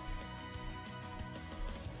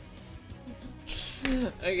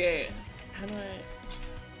 Okay, how do I...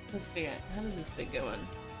 Let's figure out, how does this bit go on?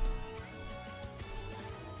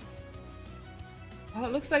 Oh,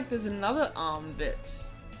 it looks like there's another arm bit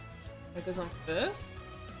that goes on first.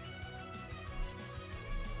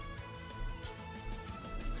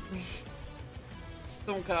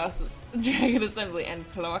 Stormcast, Dragon Assembly, and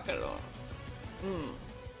Cloaca.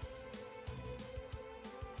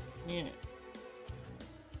 Yeah.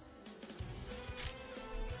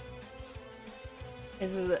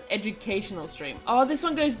 This is an educational stream. Oh, this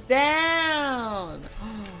one goes down!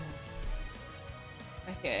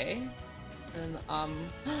 Okay. And,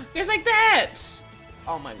 goes like that!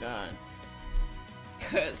 Oh my god.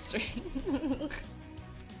 Curse stream.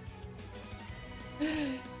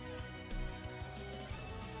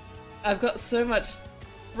 I've got so much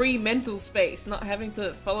free mental space not having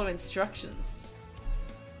to follow instructions.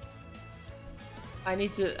 I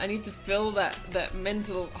need to fill that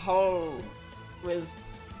mental hole with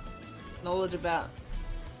knowledge about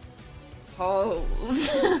holes.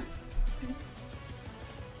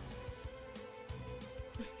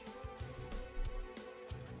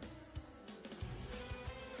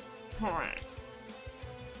 Alright.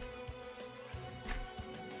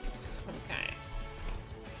 Okay.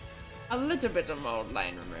 A little bit of mold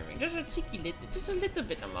line removing. Just a little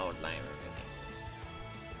bit of mold line removing.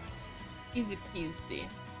 Easy peasy.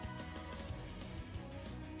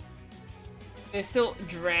 They're still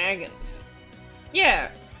dragons. Yeah.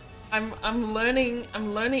 I'm learning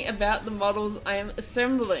about the models I am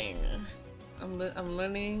assembling. I'm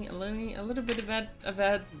learning a little bit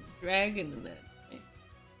about dragon.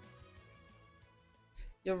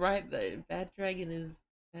 You're right though. Bad dragon is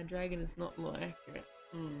not more accurate.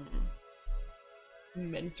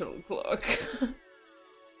 Mental clock.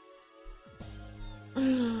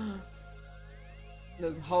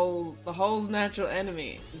 There's holes. The hole's natural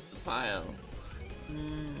enemy is the pile.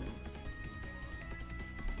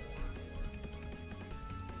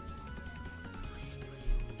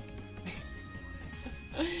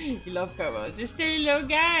 You love kobolds. You're still a little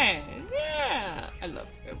guy. Yeah, I love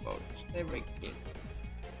kobolds. They're very cute.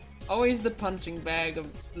 Always the punching bag of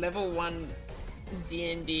level 1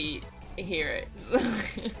 D&D heroes.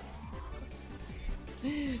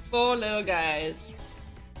 Poor little guys.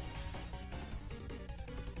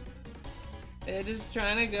 They're just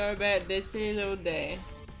trying to go about this little day.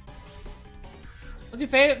 What's your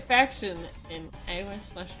favorite faction in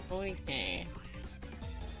AWES/40k?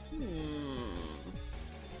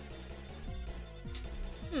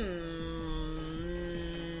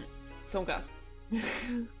 Stormcast.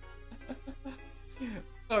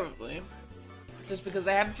 Probably. Just because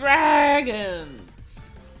they have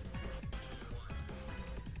dragons!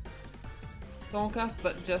 Stormcast,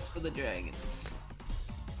 but just for the dragons.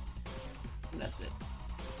 And that's it.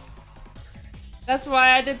 That's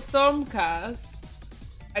why I did Stormcast.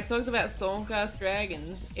 I talked about Stormcast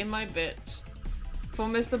dragons in my bit for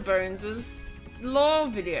Mr. Bones' lore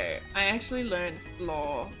video. I actually learned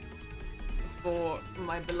lore for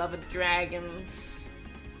my beloved dragons.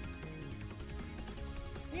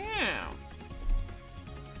 Yeah.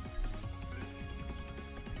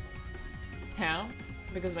 Tau?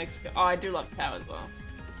 Because Mexico. Oh, I do love Tau as well.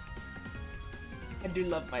 I do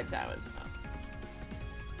love my Tau as well.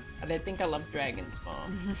 But I think I love dragons more.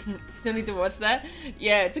 Still need to watch that.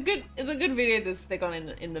 Yeah, it's a good video to stick on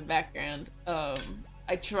in the background.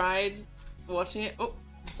 I tried watching it. Oh,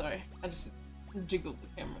 sorry. I just jiggled the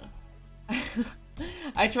camera.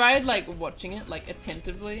 I tried like watching it like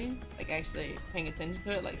attentively, like actually paying attention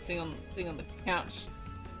to it, like sitting on the couch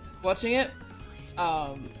watching it,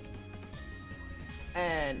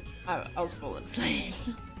 and I was falling asleep.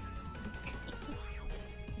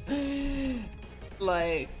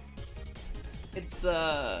 Like, it's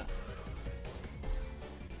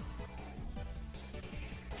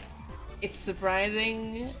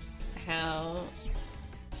surprising how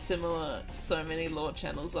similar so many lore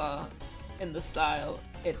channels are in the style.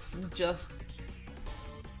 It's just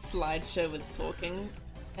slideshow with talking,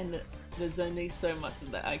 and there's only so much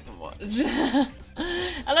of that I can watch.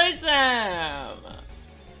 Hello, Sam!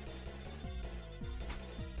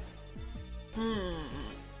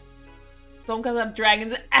 Stormcast have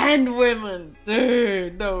dragons and women!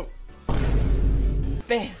 Dude, no.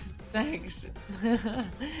 Best faction.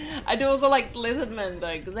 I do also like lizardmen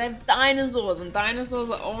though, because they have dinosaurs, and dinosaurs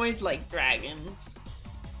are always like dragons.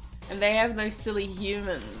 And they have no silly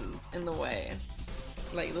humans in the way.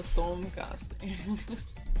 Like the Stormcasting.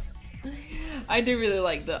 I do really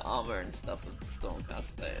like the armor and stuff with the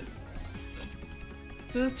Stormcast though.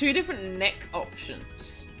 So there's 2 different neck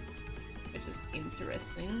options, which is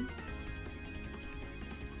interesting.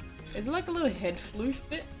 Is it like a little head floof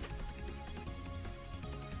bit?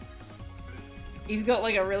 He's got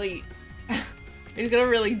like a really... he's got a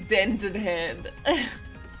really dented head.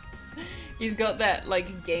 He's got that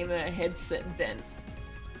like gamer headset dent.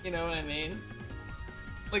 You know what I mean?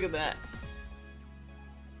 Look at that.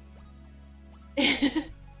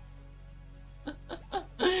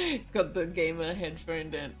 He's got the gamer headphone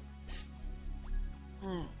dent.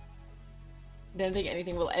 Don't think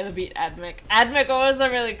anything will ever beat Admech. Admech also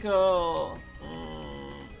really cool.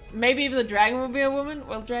 Maybe even the dragon will be a woman?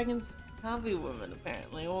 Well, dragons can't be women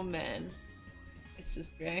apparently, or men. It's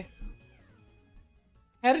just grey.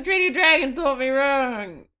 How to Train Your Dragon taught me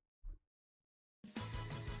wrong!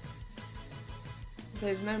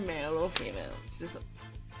 There's no male or female, it's just a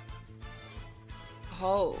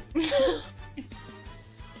hole.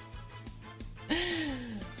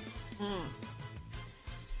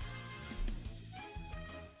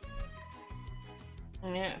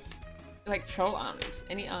 Yes. Like troll armies.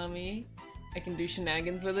 Any army I can do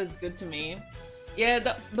shenanigans with is good to me. Yeah,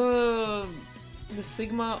 the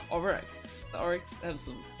Sigmar Oryx. The Oryx have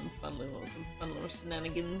some fun little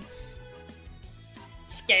shenanigans.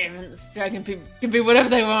 Scavens. Dragon people can be whatever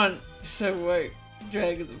they want. So woke.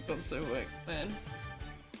 Dragons have got so woke, man.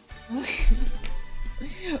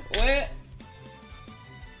 Where?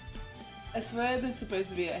 I swear there's supposed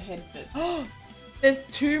to be a head bit. Oh! There's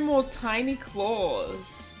 2 more tiny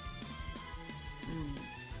claws.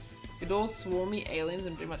 Could all swarmy aliens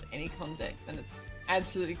in pretty much any context, and it's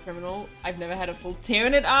absolutely criminal. I've never had a full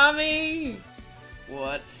Tyranid army!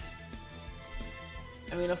 What?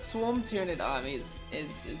 I mean, a swarm Tyranid army is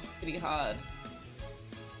pretty hard.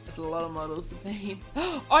 That's a lot of models to paint.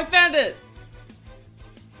 Oh, I found it!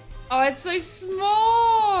 Oh, it's so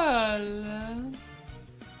small!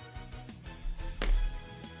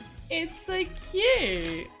 It's so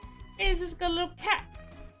cute! It's just got a little cat.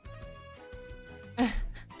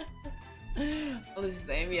 Well, this is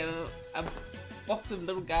the name. You have a box of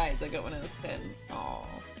little guys I got when I was 10. Aww.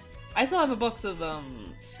 I still have a box of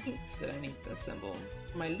skinks that I need to assemble.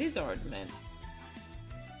 My lizard men.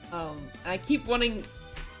 And I keep wanting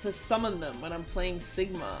to summon them when I'm playing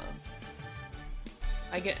Sigmar.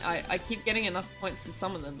 I keep getting enough points to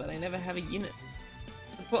summon them, but I never have a unit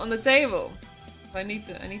to put on the table. So I need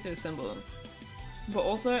to assemble them. But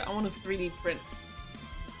also I want to 3D print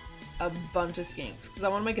a bunch of skinks because I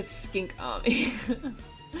want to make a skink army.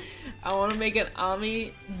 I want to make an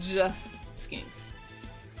army just skinks.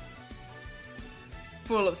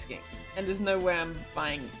 Full of skinks. And there's no way I'm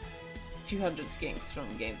buying 200 skinks from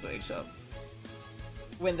Games Workshop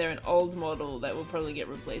when they're an old model that will probably get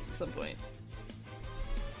replaced at some point.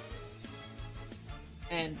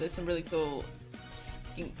 And there's some really cool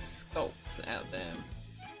skink sculpts out there.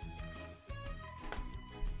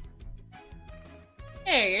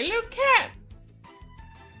 Hey, a little cat!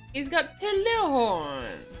 He's got 2 little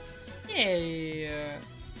horns! Hey!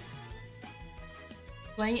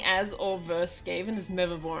 Playing as or versus Skaven is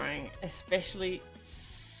never boring, especially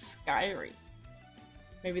Skyri.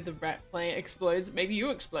 Maybe the rat player explodes, maybe you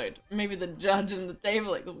explode. Maybe the judge and the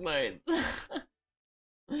table explodes.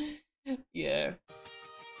 Yeah.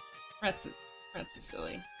 Rats are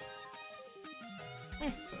silly.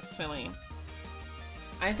 Rats are silly.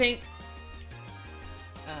 I think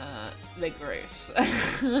they're gross.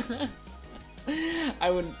 I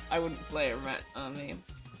wouldn't play a rat army.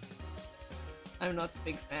 I'm not a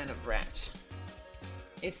big fan of rat.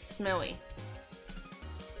 It's smelly.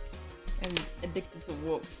 And addicted to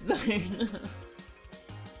Walkstone.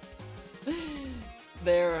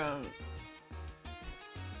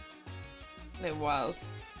 They're wild.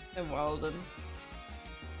 They're wilden.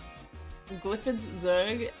 Glyphids,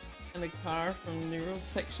 Zerg, and a car from Neural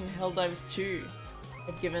Section Helldivers 2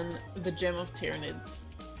 have given the Gem of Tyranids.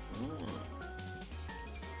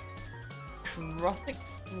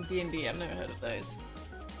 Crothics and D&D, I've never heard of those.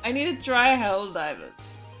 I need to try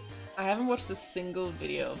Helldivers. I haven't watched a single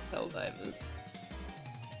video of Helldivers.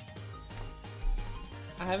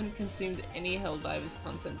 I haven't consumed any Helldivers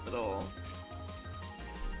content at all.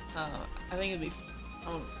 I think it'd be.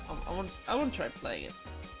 I want to try playing it.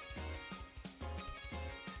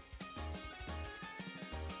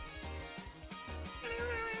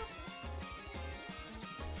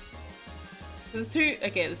 There's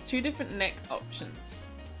two different neck options.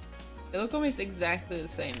 They look almost exactly the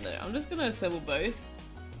same though. I'm just gonna assemble both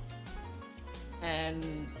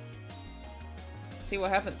and see what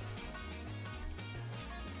happens.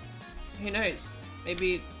 Who knows?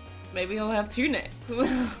 Maybe he'll have two necks.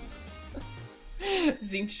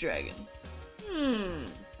 Zinch Dragon.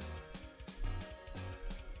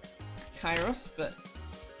 Kairos, but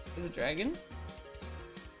is a dragon.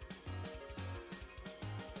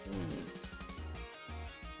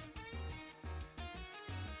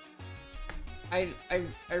 I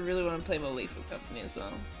really want to play more Lethal Company as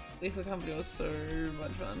well. Lethal Company was so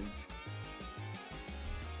much fun.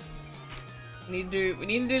 We need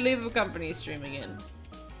to do Lethal Company stream again.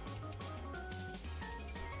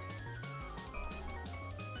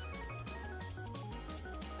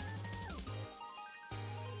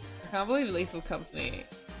 I can't believe Lethal Company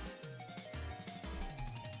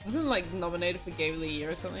wasn't like nominated for Game of the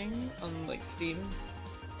Year or something on like Steam.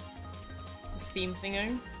 The Steam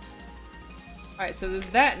thingo. Alright, so there's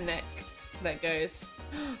that neck that goes.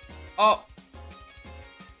 Oh!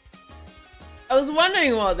 I was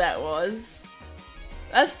wondering what that was.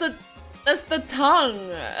 That's the tongue!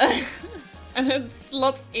 And it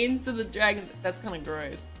slots into the dragon. That's kind of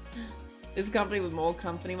gross. This company with more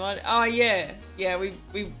company mod. Oh yeah! Yeah, we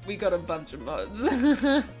got a bunch of mods.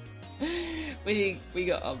 we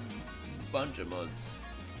got a bunch of mods.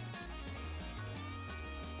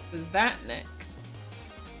 There's that neck.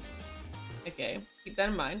 Okay, keep that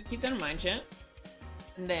in mind. Keep that in mind, chat.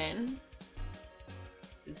 And then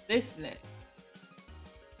there's this neck.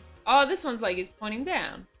 Oh, this one's like it's pointing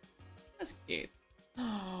down. That's cute.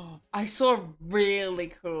 Oh, I saw a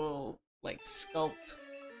really cool like sculpt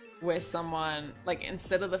where someone like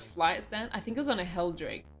instead of the flight stand, I think it was on a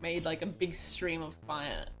Helldrake, made like a big stream of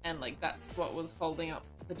fire, and like that's what was holding up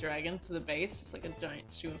the dragon to the base. It's like a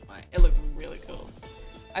giant stream of fire. It looked really cool.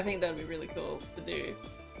 I think that would be really cool to do.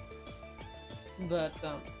 But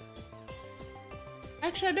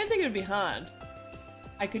actually I don't think it would be hard.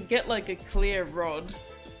 I could get like a clear rod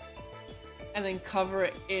and then cover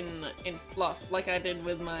it in fluff like I did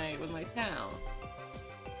with my towel.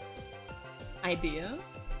 Idea?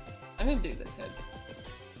 I'm gonna do this head.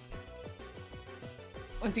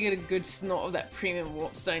 Once you get a good snort of that premium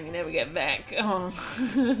warpstone, you never get back. Oh.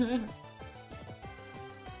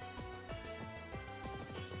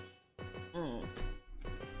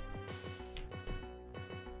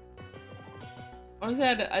 Honestly,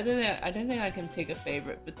 I don't think I can pick a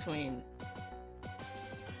favorite between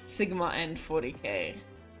Sigmar and 40k.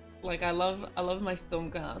 Like I love my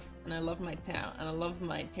Stormcast, and I love my Tau, and I love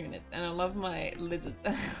my Tyranids, and I love my Lizard.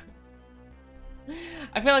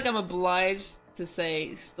 I feel like I'm obliged to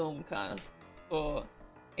say Stormcast for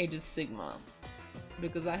Age of Sigmar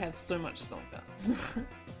because I have so much Stormcast.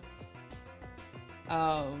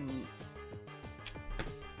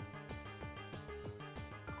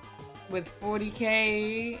 With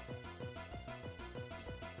 40k,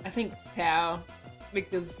 I think Tau,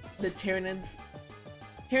 because the Tyranids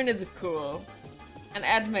are cool, and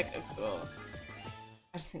Admech are cool.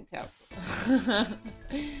 I just think Tau cool.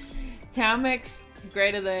 Tau mechs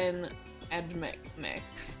greater than Admech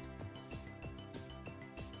mechs.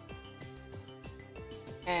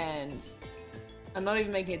 And I'm not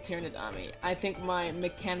even making a Tyranid army. I think my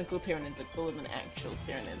mechanical Tyranids are cooler than actual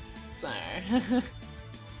Tyranids, so...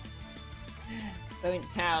 I think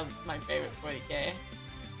Tau's my favorite 40k.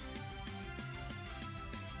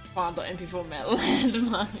 Farm.mp4 metal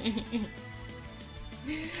landmine.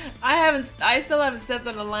 I still haven't stepped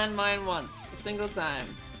on a landmine once, a single time.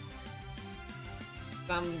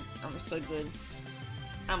 I'm so good.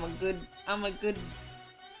 I'm a good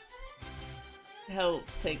help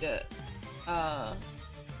taker. I'm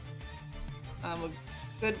a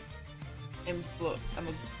good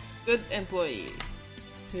employee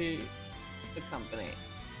to the company.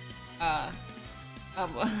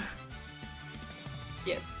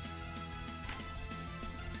 Yes.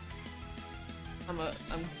 I'm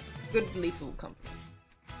good lethal company.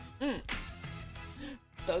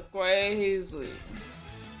 That's crazy.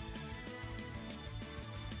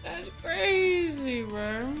 That's crazy,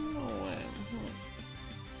 bro. No way.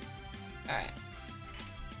 Alright.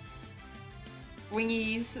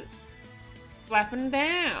 Wingies flapping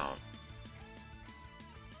down.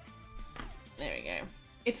 There we go.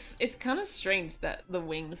 It's kind of strange that the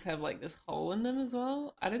wings have like this hole in them as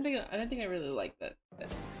well. I don't think I really like that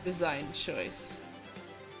design choice.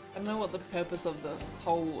 I don't know what the purpose of the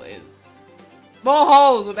hole is. More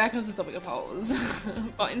holes! We're back onto the topic of holes.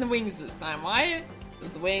 But in the wings this time. Why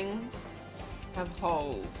does the wing have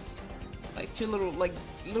holes? Like two little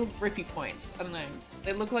grippy points. I don't know.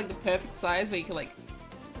 They look like the perfect size where you can like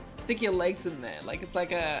stick your legs in there. Like it's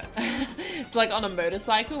like a it's like on a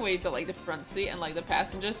motorcycle where you've got like the front seat and like the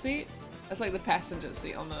passenger seat. That's like the passenger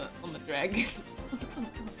seat on the dragon.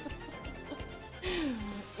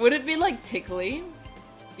 Would it be like tickly?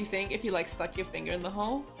 You think if you like stuck your finger in the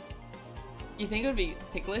hole? You think it would be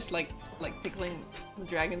ticklish, like tickling the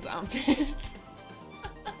dragon's armpit?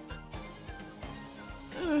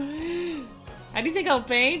 How do you think I'll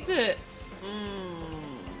paint it?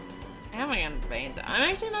 How am I gonna paint it? I'm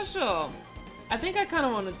actually not sure. I think I kind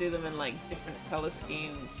of want to do them in like different color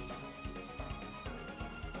schemes.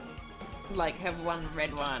 Like have one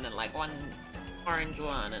red one and like one orange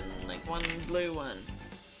one and like one blue one.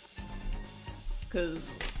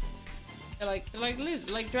 Cause they're like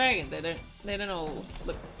dragons. They don't all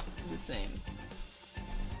look the same.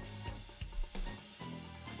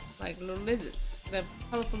 Like little lizards. They're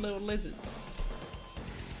colorful little lizards.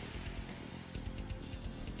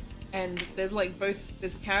 And there's like both,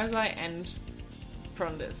 there's Karazai and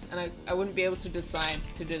Krondys, and I wouldn't be able to decide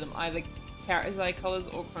to do them either Karazai colors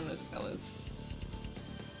or Krondys colors.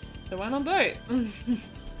 So why not both? You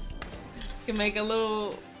can make a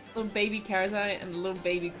little baby Karazai and a little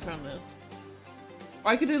baby Krondys.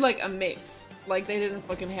 Or I could do like a mix, like they did in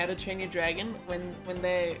fucking How to Train Your Dragon when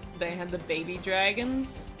they had the baby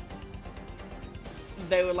dragons.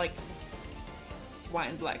 They were like white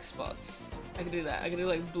and black spots. I could do that. I could do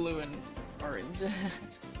like blue and orange.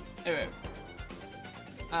 Anyway.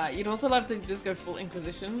 You'd also love to just go full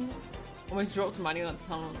Inquisition. Almost dropped money on a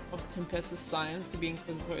ton of Tempest's Scions to be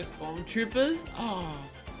Inquisitorial Stormtroopers.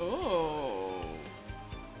 Oh.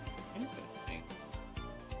 Interesting.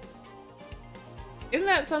 Isn't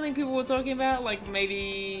that something people were talking about? Like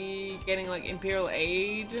maybe getting like Imperial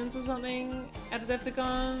Agents or something at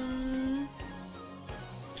Adepticon?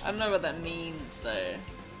 I don't know what that means though.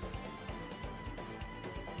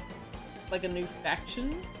 Like a new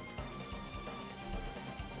faction?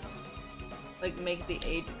 Like make the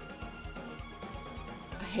agent.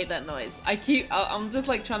 I hate that noise. I'm just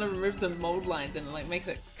like trying to remove the mold lines and it like makes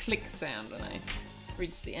a click sound when I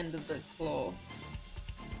reach the end of the claw.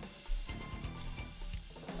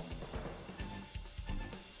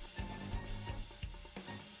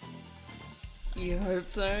 You hope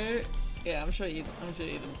so? Yeah, I'm sure you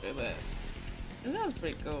didn't do that. And that was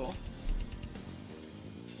pretty cool.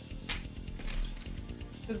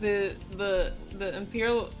 Cause the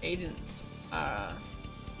Imperial agents are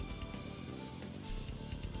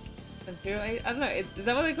I don't know, is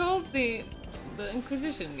that what they're called? The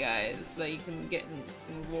Inquisition guys that you can get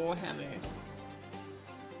in Warhammer.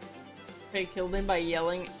 They killed him by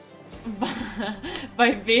yelling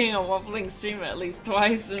by being a waffling streamer at least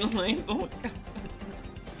twice in like oh god.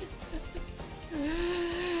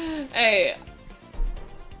 Hey,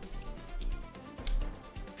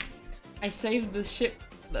 I saved the ship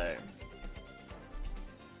though.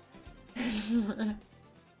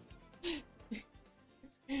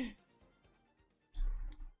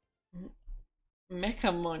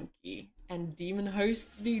 Mecha Monkey and Demon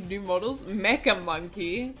Host need new models? Mecha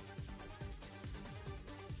Monkey?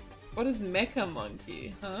 What is Mecha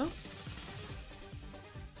Monkey, huh?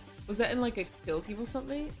 Was that in like a kill team or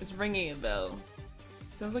something? It's ringing a bell.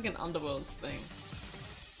 Sounds like an Underworlds thing.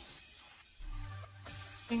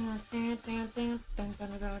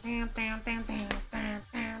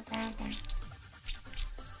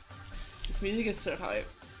 This music is so hype.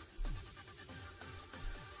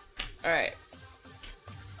 Alright.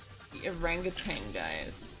 The orangutan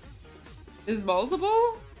guys. There's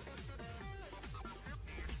multiple?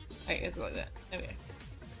 I guess like that. Okay.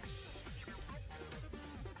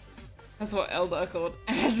 That's what Elder are called.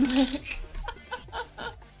 Admech.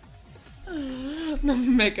 The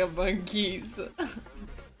Mecha Monkeys.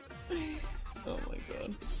 Oh my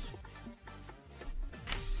god.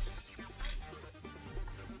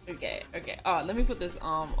 Okay, okay. Oh, let me put this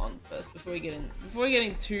arm on first before we get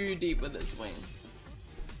in too deep with this wing.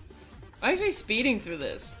 I'm actually speeding through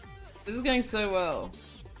this. This is going so well.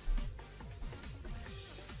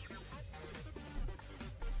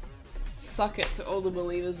 suck it to all the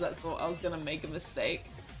believers that thought I was gonna make a mistake.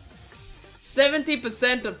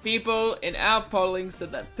 70% of people in our polling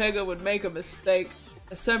said that Pega would make a mistake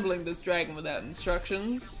assembling this dragon without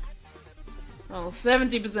instructions. Well,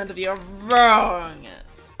 70% of you are wrong!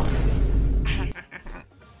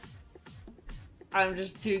 I'm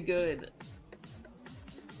just too good.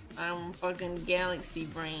 I'm fucking galaxy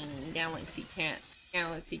brain, galaxy cat,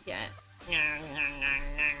 galaxy cat. I'm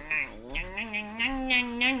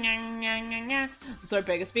sorry,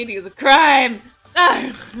 Pega, speeding is a crime!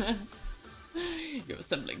 No! You're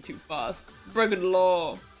assembling too fast. Broken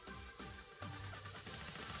law.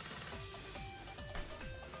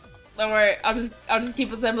 Don't worry, I'll just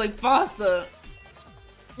keep assembling faster.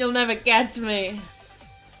 You'll never catch me.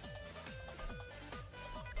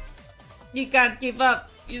 You can't keep up.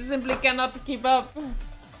 You simply cannot keep up.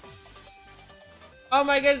 Oh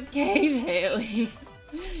my god, Cave Haley.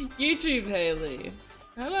 YouTube Haley.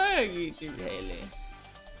 Hello, YouTube Haley.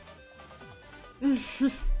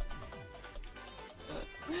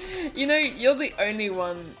 You know, you're the only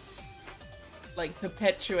one like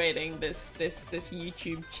perpetuating this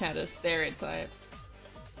YouTube chatter stereotype.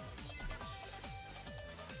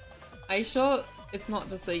 Are you sure it's not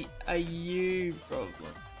just a you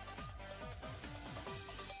problem?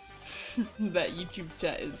 That YouTube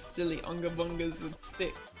chat is silly onga-bongas with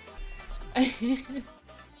stick. A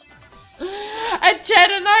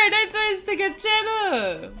cheddar? No, don't throw a stick at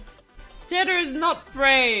cheddar! Cheddar is not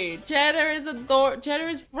prey. Cheddar is Cheddar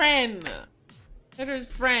is friend. Cheddar is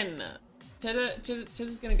friend.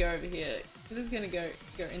 Cheddar's gonna go over here. Cheddar's gonna go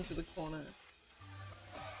into the corner.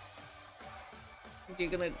 You're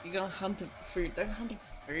gonna hunt him for food. Don't hunt him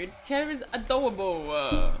for food. Cheddar is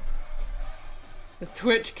adorable. The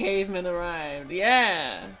Twitch caveman arrived.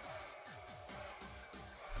 Yeah.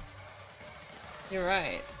 You're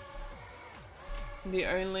right. The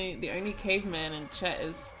only caveman in chat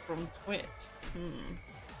is from Twitch.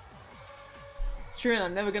 It's true, and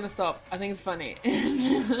I'm never gonna stop. I think it's funny.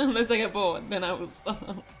 Unless I get bored, then I will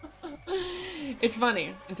stop. It's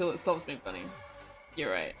funny until it stops being funny.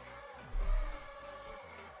 You're right.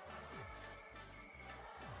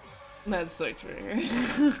 That's so true.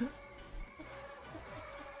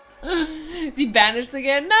 Is he banished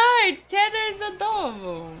again? No! Cheddar's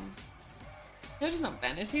adorable! Cheddar's not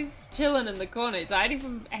banished, he's chilling in the corner. He's hiding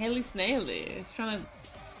from Haley Snaily. He's trying to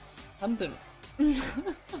hunt him.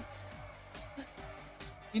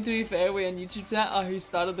 To be fair, we on YouTube chat are who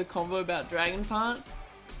started the convo about dragon parts.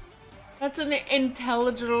 That's an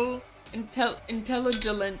intelligent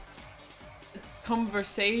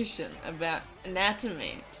conversation about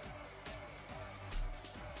anatomy.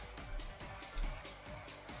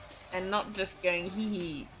 And not just going hee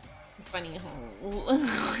hee, funny hole.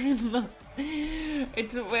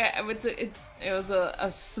 It was a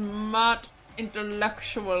smart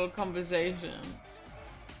intellectual conversation.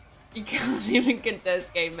 You can't even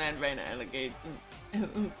contest caveman brain allegation.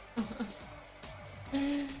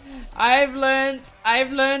 I've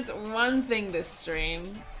learned one thing this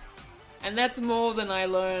stream, and that's more than I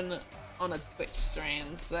learn on a Twitch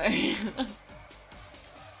stream. So.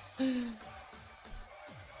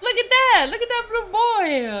 Look at that! Look at that blue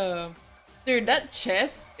boy! Dude, that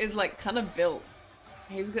chest is like kind of built.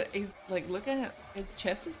 He's like, look at his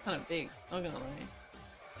chest is kind of big. Not gonna lie.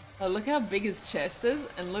 Oh, look how big his chest is,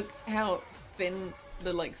 and look how thin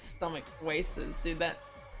the like stomach waist is. Dude, that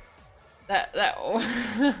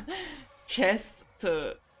chest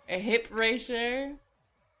to a hip ratio.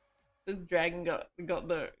 This dragon got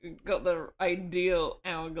the ideal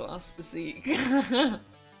hourglass physique.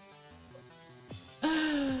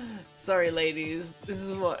 Sorry, ladies. This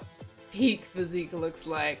is what peak physique looks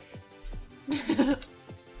like.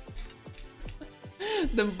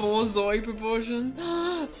 The borzoi proportion.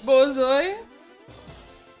 Borzoi?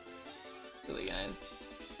 Silly guys.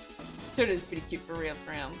 Turtle's pretty cute for real,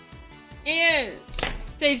 Frown. Yes!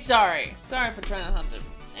 Say sorry. Sorry for trying to hunt him.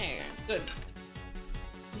 There you go. Good.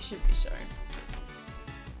 You should be sorry.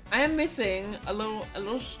 I am missing a little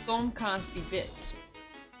Stormcasty bit.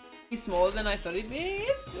 He's smaller than I thought he'd be.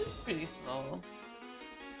 It's pretty small.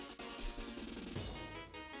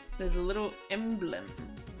 There's a little emblem.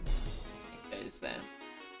 It goes there.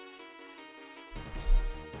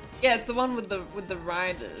 Yeah, it's the one with the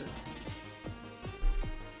riders.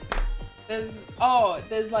 There's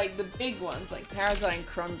like the big ones like Karazai and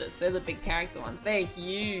Krondys. They're the big character ones. They're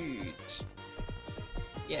huge.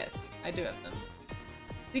 Yes, I do have them.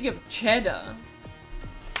 Think of cheddar,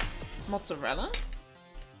 mozzarella.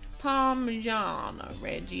 Parmigiano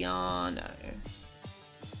Reggiano.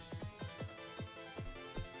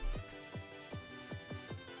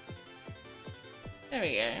 There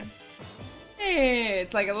we go. Hey,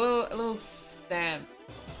 it's like a little stamp.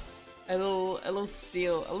 A little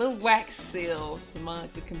seal, a little wax seal to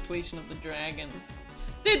mark the completion of the dragon.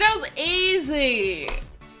 Dude, that was easy!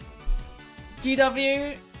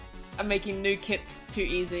 GW, I'm making new kits too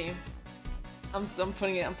easy. I'm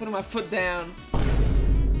putting my foot down.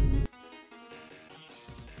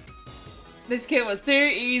 This kit was too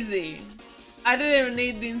easy. I didn't even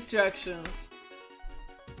need the instructions.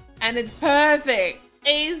 And it's perfect!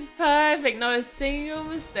 It's perfect! Not a single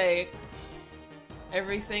mistake.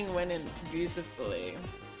 Everything went in beautifully.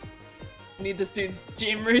 Need this dude's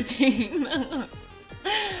gym routine.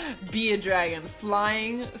 Be a dragon.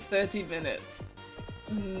 Flying, 30 minutes.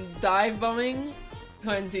 Dive bombing,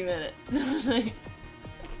 20 minutes.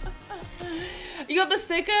 You got the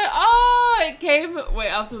sticker? Oh, it came way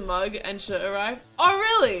after the mug and shirt arrived. Oh,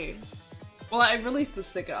 really? Well, I released the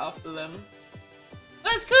sticker after them.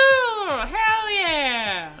 That's cool! Hell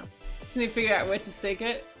yeah! Just need to figure out where to stick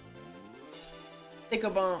it. Sticker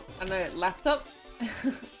bomb. I know, laptop.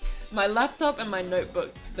 My laptop and my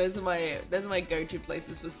notebook. Those are my go-to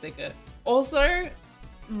places for sticker. Also,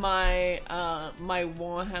 my my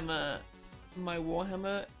Warhammer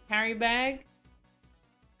carry bag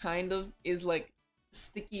kind of is like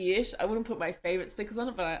sticky-ish. I wouldn't put my favorite stickers on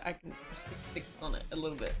it, but I can stick stickers on it a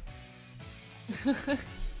little bit.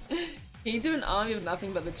 Can you do an army of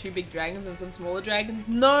nothing but the 2 big dragons and some smaller dragons?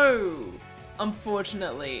 No!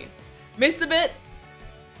 Unfortunately. Missed a bit?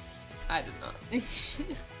 I did not.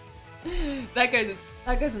 That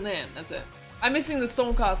goes in there, that's it. I'm missing the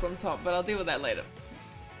Stormcast on top, but I'll deal with that later.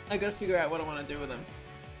 I gotta figure out what I want to do with them.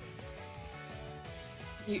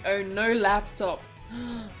 You own no laptop.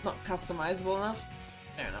 Not customizable enough?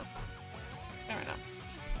 Fair enough. Fair enough.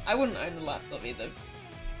 I wouldn't own a laptop either,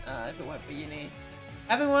 if it weren't for uni.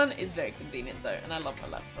 Having one is very convenient though, and I love my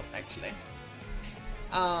laptop actually.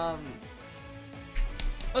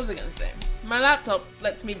 What was I gonna say? My laptop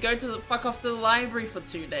lets me go to the fuck off to the library for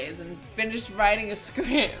 2 days and finish writing a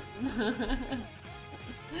script.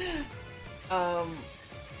 No,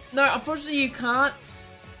 unfortunately you can't.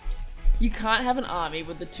 You can't have an army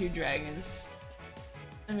with the 2 dragons.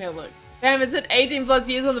 Let me have a look. Damn, it said 18 plus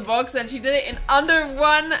years on the box and she did it in under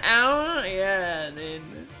 1 hour? Yeah, dude.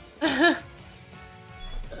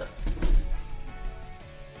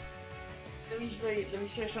 Let me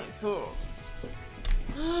show you something cool.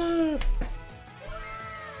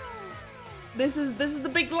 This is the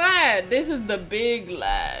big lad. This is the big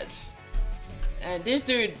lad. And this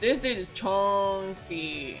dude is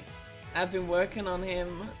chunky. I've been working on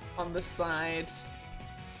him on the side.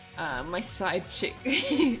 My side chick,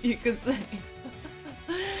 you could say.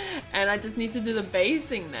 And I just need to do the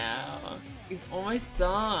basing now. He's almost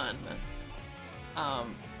done.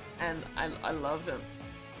 And I love him.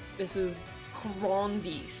 This is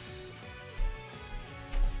Krondys.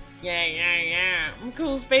 Yeah. I'm a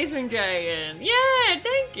cool space wing dragon. Yeah,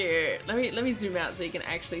 thank you. Let me zoom out so you can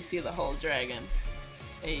actually see the whole dragon.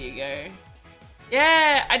 There you go.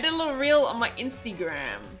 Yeah, I did a little reel on my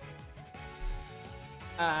Instagram.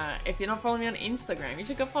 If you're not following me on Instagram, you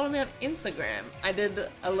should go follow me on Instagram. I did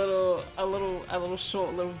a little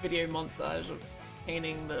short video montage of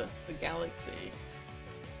painting the galaxy.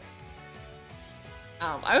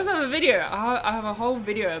 I also have a video. I have a whole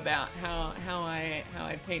video about how I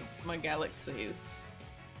paint my galaxies.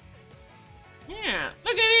 Yeah,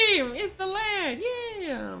 look at him. It's the lad.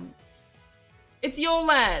 Yeah, it's your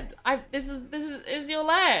lad. This is your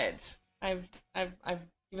lad. I've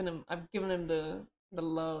given him the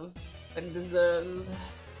love that he deserves.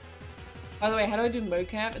 By the way, how do I do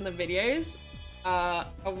mocap in the videos? A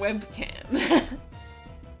webcam.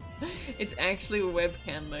 It's actually a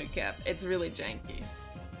webcam mocap. It's really janky.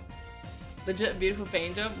 Legit beautiful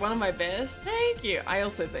paint job. One of my best. Thank you. I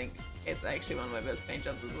also think it's actually one of my best paint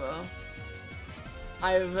jobs as well.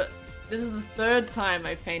 This is the 3rd time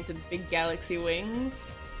I painted big galaxy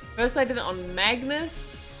wings. First I did it on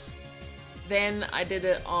Magnus. Then I did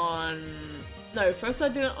it on... No, first I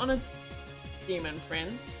did it on a Demon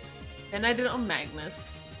Prince. Then I did it on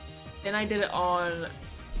Magnus. Then I did it on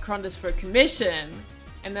Krondys for a commission.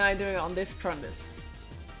 And then I'm doing it on this Krondys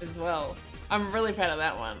as well. I'm really proud of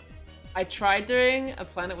that one. I tried doing a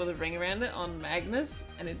planet with a ring around it on Magnus,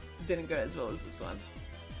 and it didn't go as well as this one.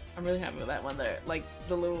 I'm really happy with that one though. Like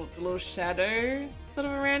the little shadow sort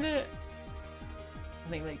of around it, I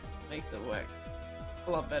think makes it work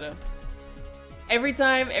a lot better. Every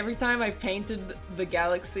time I've painted the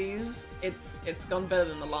galaxies, it's gone better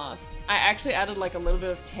than the last. I actually added like a little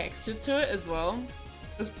bit of texture to it as well.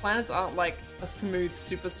 Those planets aren't like a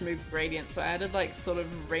super smooth gradient, so I added like sort of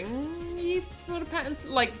ringy sort of patterns,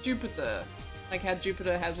 like Jupiter. like how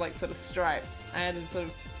Jupiter has like sort of stripes. I added sort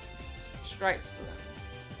of stripes to them.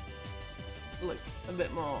 It looks a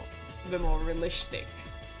bit more realistic.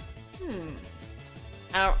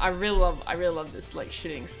 I really love this like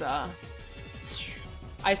shooting star.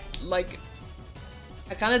 I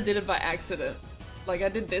kind of did it by accident. Like I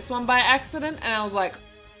did this one by accident, and I was like,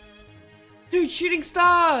 dude, shooting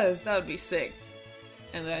stars! That would be sick.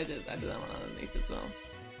 And then I did that one underneath as well.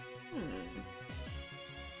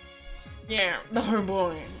 Yeah, no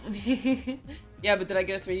boy. Yeah, but did I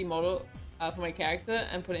get a 3D model for my character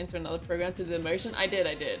and put it into another program to do the motion? I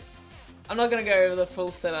did. I'm not gonna go over the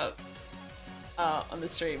full setup on the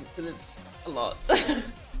stream because it's a lot.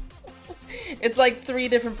 It's like 3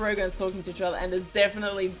 different programs talking to each other, and there's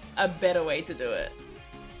definitely a better way to do it.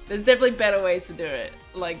 There's definitely better ways to do it.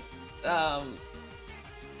 Like,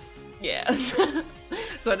 yeah.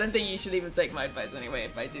 So I don't think you should even take my advice anyway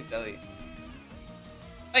if I do tell you.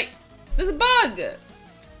 Wait, there's a bug!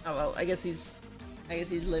 Oh well, I guess he's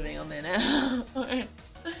living on there now.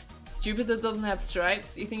 Jupiter doesn't have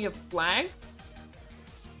stripes. You think you have flags?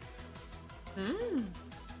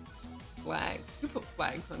 Flags. Who put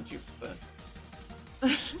flags on Jupiter?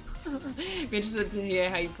 Be interested to hear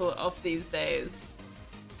how you pull it off these days.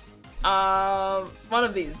 One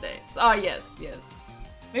of these days. Oh yes.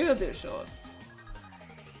 Maybe I'll do it short.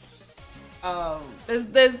 There's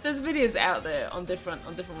videos out there on different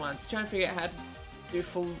ones trying to figure out how to do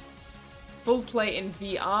full play in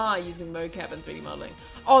VR using mocap and 3D modeling.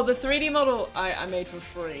 Oh, the 3D model I made for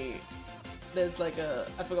free. There's like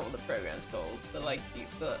I forgot what the program's called, but like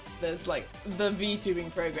there's like the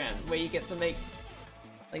VTubing program where you get to make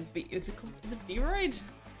like is it V-Roid?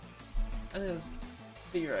 I think it was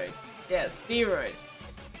V-Roid. Yes, V-Roid.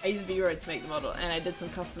 I used V-Roid to make the model, and I did some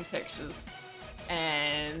custom textures,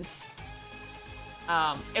 and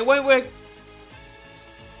it won't work.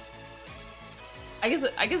 I guess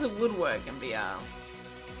it would work in VR.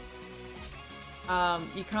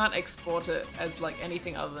 You can't export it as like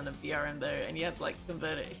anything other than a VRM though, and you have to like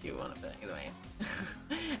convert it if you want it, but anyway.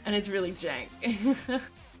 And it's really jank.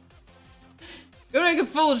 You're make a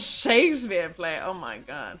full Shakespeare play. Oh my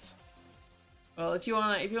gosh. Well, if you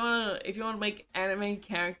wanna make anime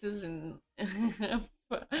characters and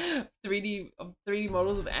 3D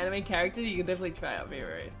models of anime characters, you can definitely try out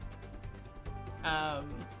V-Roid.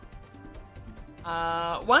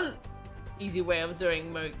 One easy way of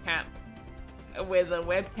doing mocap with a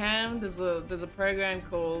webcam, there's a program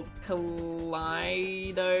called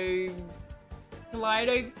Kaleido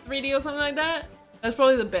 3D or something like that. That's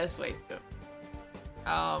probably the best way to do it.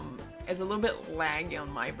 It's a little bit laggy on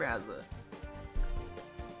my browser.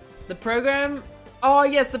 The program, oh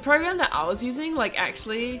yes, the program that I was using like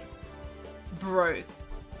actually broke.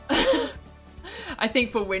 I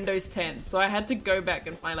think for Windows 10, so I had to go back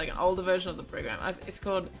and find like an older version of the program. It's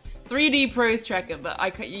called 3D Pros Tracker, but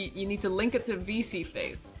you need to link it to VC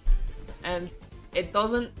Face, and it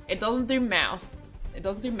doesn't do mouth. It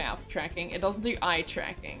doesn't do mouth tracking. It doesn't do eye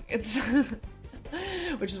tracking. It's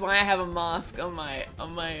which is why I have a mask on my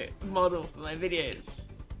model for my videos,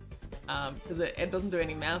 because it doesn't do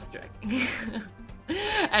any mouth tracking,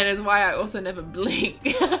 and it's why I also never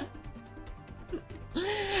blink.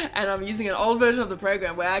 And I'm using an old version of the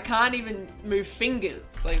program where I can't even move fingers.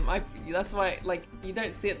 Like that's why like you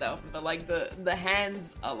don't see it that often, but like the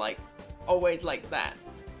hands are like always like that.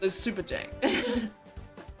 It's super jank.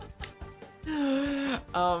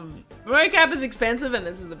 Mocap is expensive, and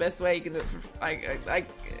this is the best way you can do it.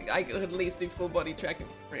 I could at least do full body tracking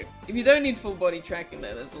for free. If you don't need full body tracking,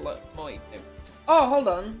 then there's a lot more you can do. Oh, hold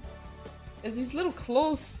on. There's these little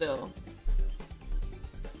claws still.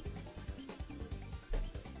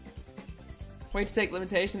 Way to take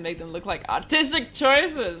limitation and make them look like artistic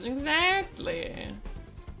choices. Exactly.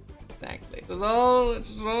 Exactly. It was all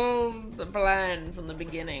the plan from the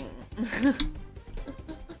beginning.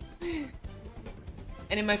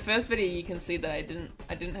 And in my first video, you can see that I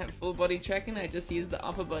didn't have full body tracking. I just used the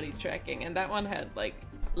upper body tracking, and that one had like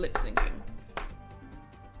lip syncing.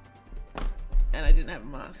 And I didn't have a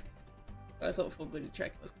mask. But I thought full body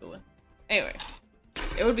tracking was cooler. Anyway,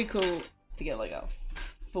 it would be cool to get like a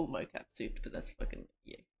full mocap suit, but that's fucking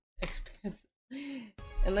expensive.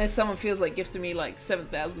 Unless someone feels like gifting me like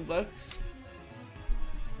 $7,000,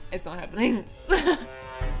 it's not happening.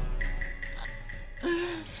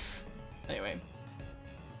 Anyway,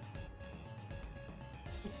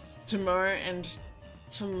 tomorrow.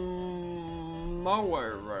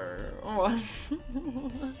 Oh.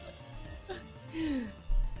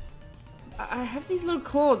 I have these little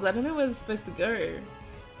claws. I don't know where they're supposed to go.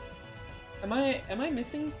 Am I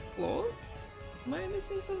missing claws? Am I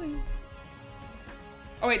missing something?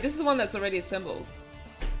 Oh wait, this is the one that's already assembled.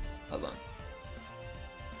 Hold on.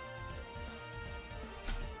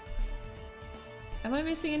 Am I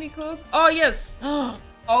missing any claws? Oh yes!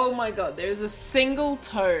 Oh my god, there's a single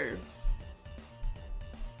toe. I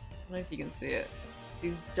don't know if you can see it.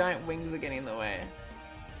 These giant wings are getting in the way.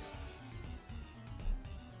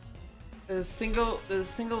 There's a single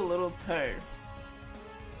little toe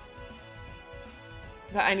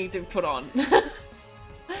that I need to put on.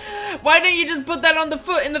 Why don't you just put that on the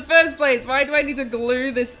foot in the first place? Why do I need to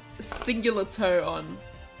glue this singular toe on?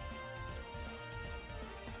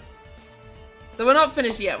 So we're not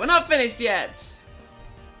finished yet. We're not finished yet.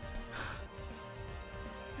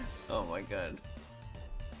 Oh my god.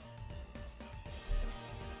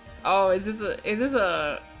 Oh, is this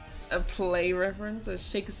a play reference? A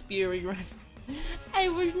Shakespearean reference? I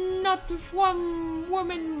was not from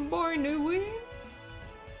woman born a womb,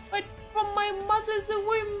 but from my mother's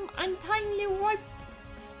womb untimely ripe.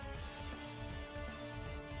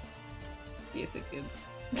 Theater kids.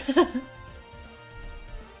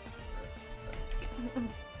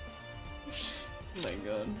 Oh my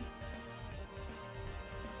god.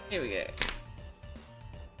 Here we go.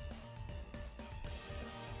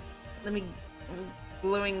 Let me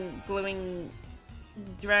glowing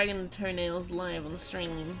dragon toenails live on the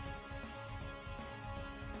stream.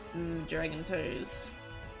 Dragon toes.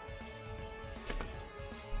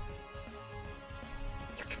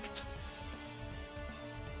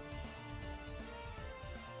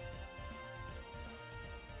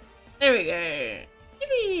 There we go.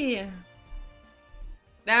 Yippee!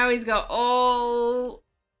 Now he's got all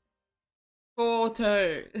 4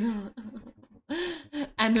 toes.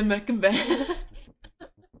 And a mecha bear.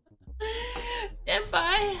 Stand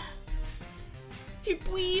by. To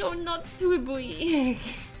boy or not to boy.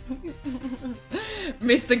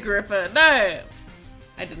 Mr. Gripper. No!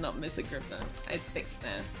 I did not miss a gripper. It's fixed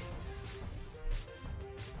now.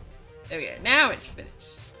 There we go. Now it's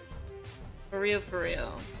finished. For real, for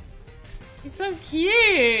real. He's so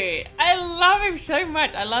cute! I love him so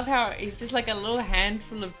much. I love how he's just like a little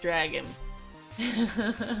handful of dragon.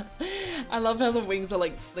 I love how the wings are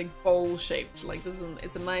like bowl shaped. Like this is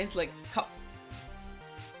it's a nice like cup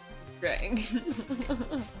dragon.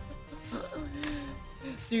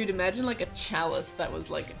 Dude, imagine like a chalice that was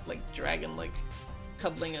like dragon like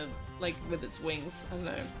cuddling a like with its wings. I don't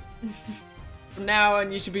know. From now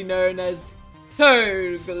on, you should be known as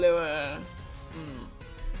Toe Gluer.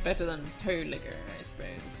 Better than Toe Licker, I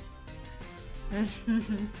suppose.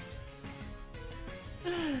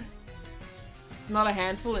 It's not a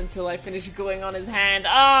handful until I finish gluing on his hand.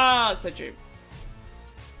 Ah, so true.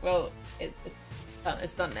 Well,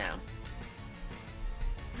 it's done now.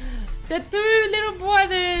 The 2 little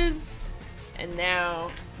brothers, and now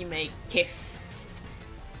you make Kith.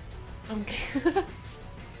 Okay.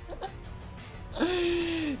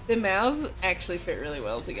 The mouths actually fit really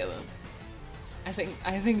well together. I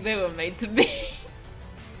think they were made to be.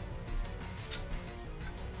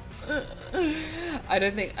 I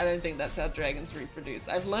don't think that's how dragons reproduce.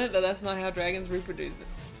 I've learned that that's not how dragons reproduce it.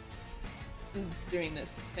 I'm doing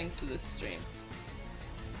this thanks to this stream.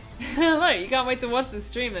 Hello, you can't wait to watch this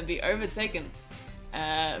stream and be overtaken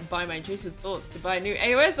by my intrusive thoughts to buy a new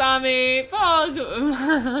AOS army.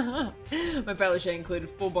 Pog! My battle share included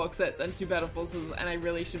 4 box sets and 2 battle forces, and I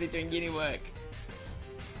really should be doing uni work.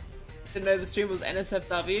 Didn't know the stream was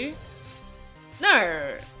NSFW?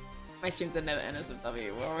 No! My streams are never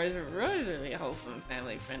NSFW. We're always really wholesome,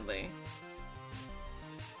 family friendly.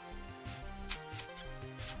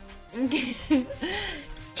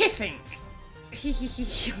 Kissing!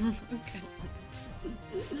 Okay.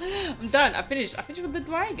 I'm done. I finished with the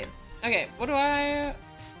dragon. Okay, what do I...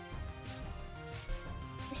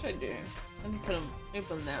 What should I do? Let me put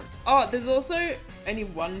them down. Oh, there's also only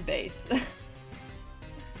 1 base.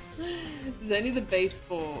 There's only the base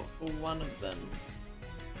for one of them.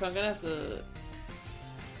 So I'm gonna have to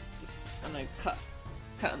just, I don't know,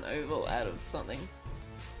 cut an oval out of something.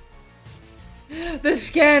 The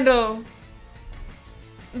scandal!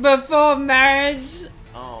 Before marriage!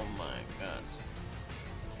 Oh my god.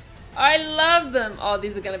 I love them! Oh,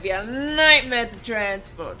 these are gonna be a nightmare to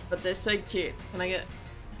transport, but they're so cute. Can I get...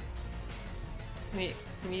 Can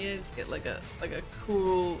you just get like a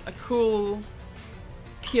cool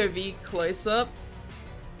POV close-up?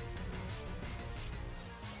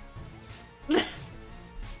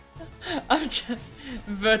 I'm just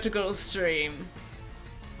vertical stream.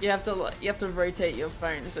 You have to rotate your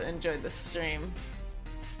phone to enjoy the stream.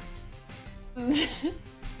 Look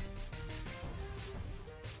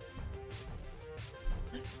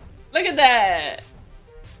at that!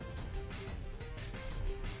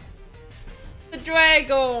 The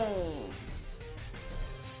dragons!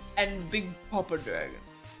 And Big Papa Dragon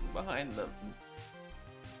behind them.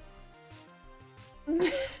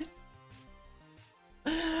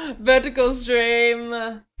 Vertical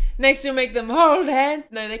stream. Next you'll make them hold hands.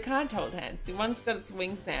 No, they can't hold hands. The one's got its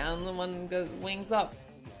wings down, the one goes wings up.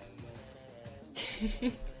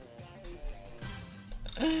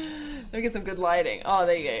 Let me get some good lighting. Oh,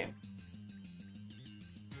 there you go.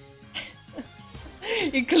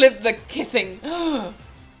 You clip the kissing.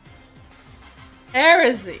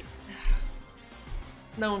 Heresy.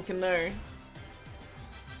 No one can know.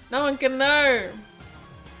 No one can know.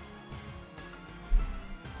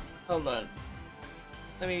 Hold on.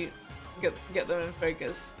 Let me get them in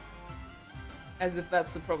focus. As if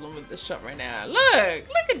that's the problem with this shot right now.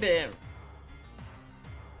 Look at them.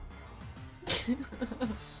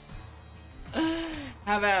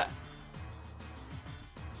 How about?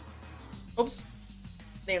 Oops.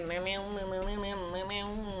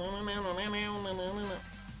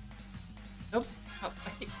 Oops. Oh, I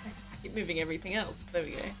keep moving everything else. There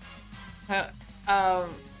we go.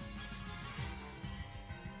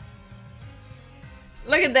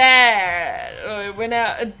 Look at that! We're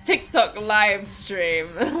now a TikTok live stream.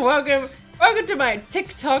 Welcome to my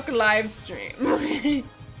TikTok live stream.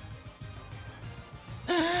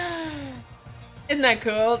 Isn't that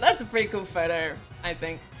cool? That's a pretty cool photo, I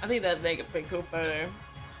think. I think that'd make a pretty cool photo.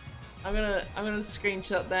 I'm gonna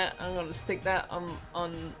screenshot that. I'm gonna stick that on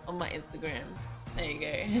my Instagram. There you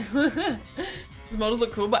go. These models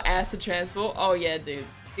look cool, but acid transport. Oh yeah, dude.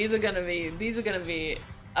 These are gonna be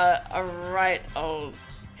a right old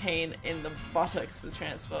pain in the buttocks to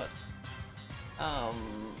transport.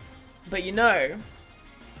 But you know,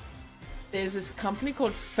 there's this company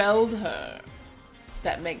called Feldherr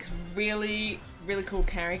that makes really cool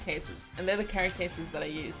carry cases, and they're the carry cases that I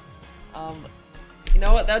use. You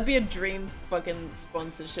know what? That would be a dream fucking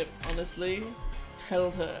sponsorship, honestly.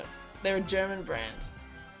 Feldherr. They're a German brand,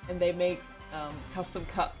 and they make custom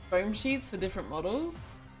cut foam sheets for different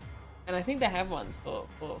models. And I think they have ones for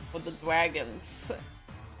the dragons.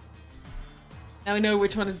 Now we know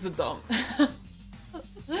which one is the dom.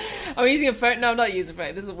 I'm using a phone. No, I'm not using a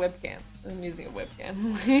phone. This is a webcam. I'm using a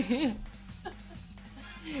webcam.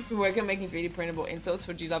 We work on making 3D printable inserts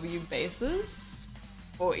for GW bases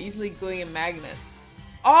or easily gluing in magnets.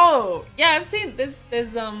 Oh, yeah, I've seen this.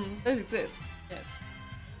 Those exist. Yes.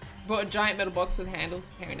 Bought a giant metal box with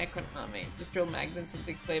handles to carry Neko army. Just drill magnets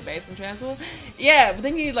into clear base and transport. Yeah, but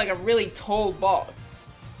then you need like a really tall box.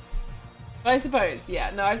 But I suppose,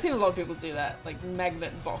 yeah. No, I've seen a lot of people do that. Like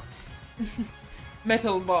magnet box.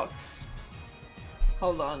 Metal box.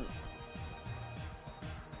 Hold on.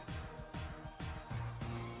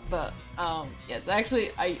 But, yes,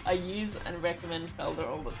 actually, I use and recommend Felder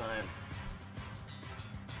all the time.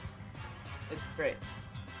 It's great.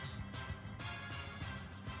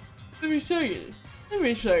 Let me show you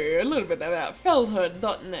a little bit about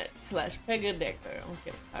feldherr.net/Pega Neko.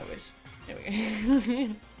 Okay, I wish. There we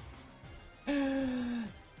go.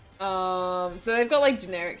 So they've got like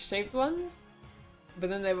generic shaped ones, but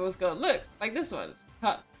then they've also got, look, like this one,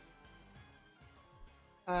 cut.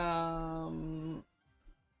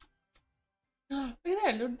 Look at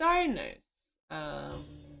that, little dinos.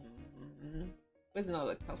 Where's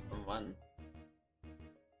another custom one?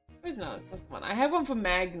 Where's another custom one? I have one for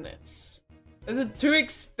Magnus. Is it too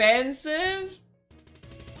expensive?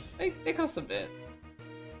 They cost a bit.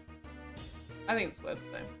 I think it's worth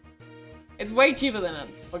it though. It's way cheaper than a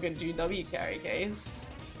fucking GW carry case.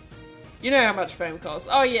 You know how much foam costs.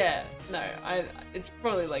 Oh yeah, no, it's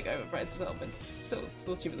probably like overpriced as hell, but it's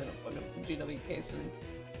still cheaper than a fucking GW case, and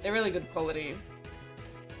they're really good quality.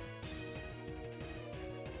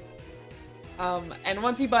 And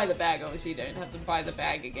once you buy the bag, obviously you don't have to buy the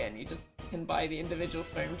bag again. You just can buy the individual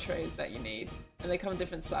foam trays that you need, and they come in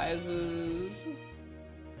different sizes.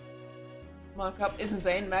 Markup is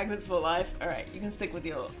insane. Magnets for life. All right, you can stick with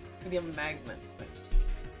your magnets.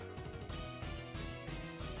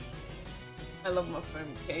 I love my foam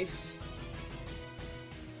case,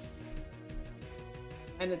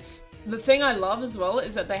 and it's the thing I love as well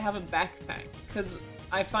is that they have a backpack, because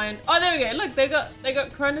I find, oh there we go, look, they got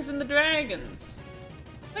Krondys and the dragons.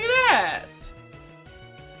 Look at that.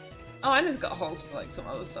 Oh, and it's got holes for like some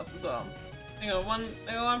other stuff as well. They got one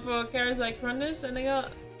for Karazai Krondys, and they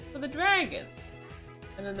got for the dragon,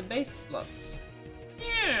 and then the base slots.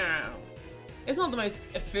 Yeah, it's not the most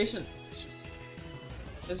efficient,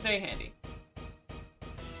 but it's very handy.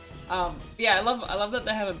 Yeah, I love that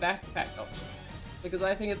they have a backpack option, because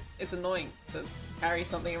I think it's annoying to carry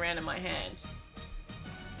something around in my hand.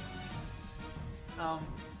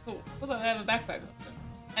 Cool. Cool that they have a backpack option.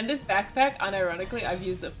 And this backpack, unironically, I've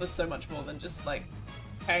used it for so much more than just like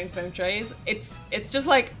carrying foam trays. It's just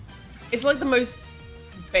like, it's like the most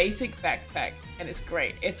basic backpack, and it's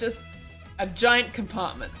great. It's just a giant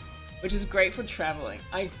compartment, which is great for traveling.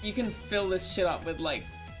 You can fill this shit up with like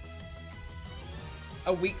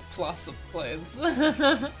a week plus of clothes.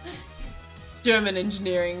 German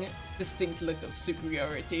engineering, distinct look of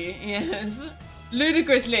superiority. Yes.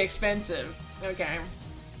 Ludicrously expensive. Okay.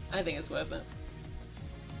 I think it's worth it.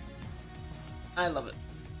 I love it.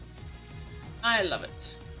 I love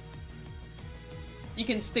it. You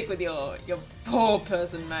can stick with your poor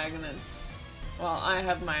person magnets while I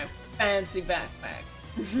have my fancy backpack.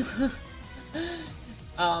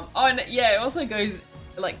 Oh, and yeah, it also goes,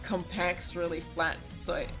 like, compacts really flat,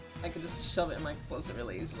 so I can just shove it in my closet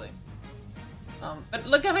really easily. But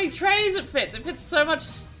look how many trays it fits! It fits so much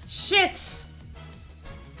shit!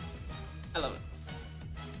 I love it.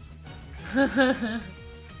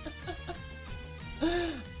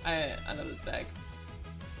 I love this bag.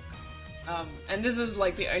 And this is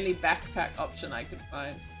like the only backpack option I could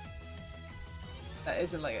find that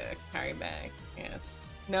isn't like a carry bag. Yes.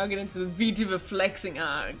 Now get into the VTuber flexing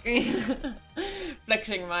arc.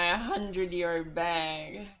 Flexing my €100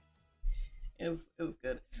 bag. It was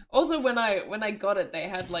good. Also, when I got it, they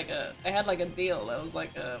had like a deal. There was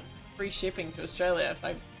like a free shipping to Australia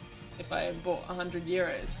if I bought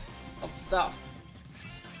 €100 of stuff.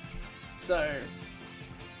 So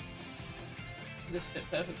this fit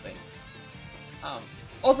perfectly.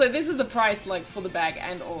 Also, this is the price like for the bag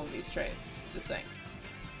and all of these trays. Just saying.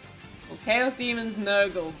 Well, Chaos Demons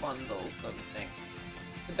Nurgle bundle sort of thing.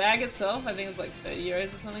 The bag itself, I think it's like €30 or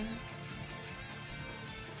something.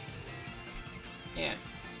 Yeah.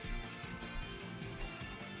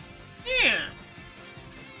 Yeah.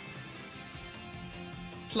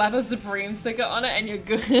 Slap a Supreme sticker on it and you're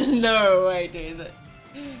good. No way, dude.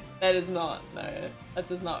 That is not. No, that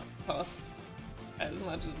does not cost as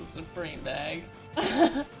much as a Supreme bag.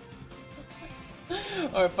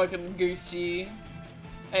 Or a fucking Gucci.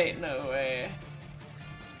 Ain't no way.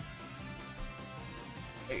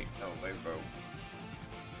 Ain't no way, bro.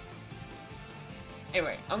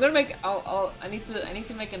 Anyway, I'm gonna make. I need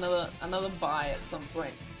to make another buy at some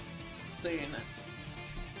point soon.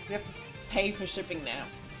 We have to pay for shipping now,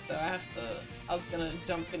 so I was gonna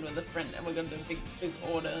jump in with a friend and we're gonna do a big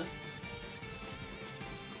order.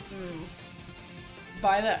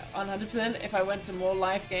 Buy that 100% if I went to more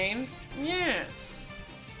live games. Yes.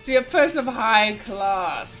 To a person of high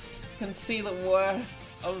class can see the worth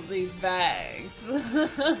of these bags.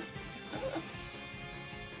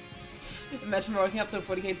 Imagine rocking up to a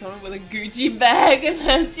 40k tournament with a Gucci bag and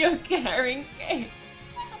that's your carrying case.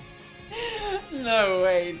 No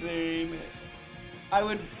way, dude. I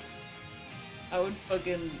would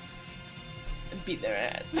fucking beat their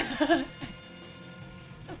ass.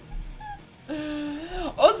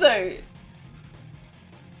 Also,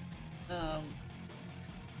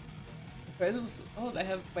 oh, they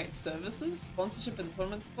have, wait, services? Sponsorship and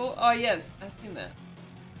tournament support? Oh yes, I've seen that.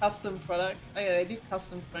 Custom products. Oh yeah, they do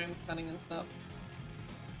custom foam cutting and stuff.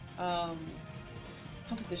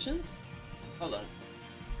 Competitions? Hold on.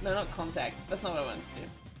 No, not contact. That's not what I wanted to do.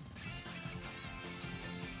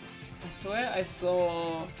 I swear I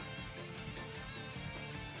saw...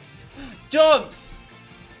 Jobs!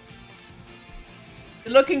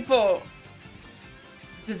 They're looking for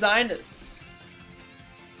designers.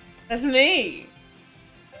 That's me!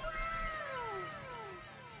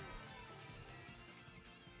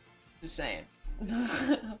 Just saying.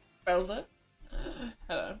 Felder?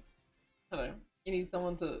 Hello. Hello. You need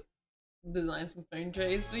someone to design some phone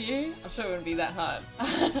trays for you? I'm sure it wouldn't be that hard.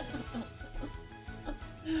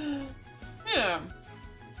 Yeah.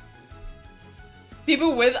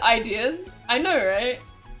 People with ideas? I know, right?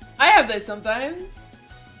 I have those sometimes.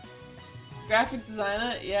 Graphic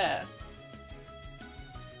designer? Yeah.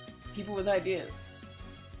 People with ideas.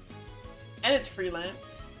 And it's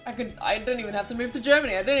freelance. I don't even have to move to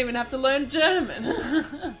Germany. I don't even have to learn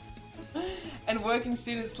German. And working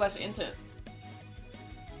student / intern.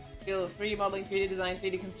 Skill of 3D modeling, 3D design,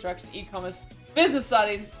 3D construction, e-commerce, business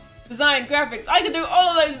studies, design, graphics. I can do all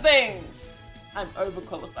of those things. I'm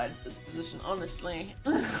overqualified for this position, honestly.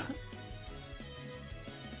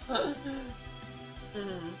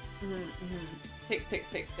 Tick, tick,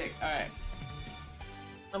 tick, tick. Alright.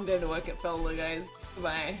 I'm going to work at Felder, guys.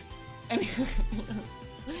 Goodbye. Anyway.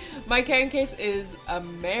 My carrying case is a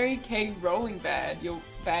Mary Kay rolling bag. Your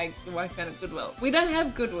wife found at Goodwill. We don't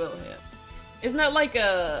have Goodwill here. Isn't that like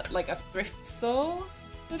a thrift store?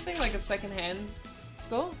 Something like a second-hand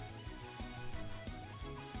store?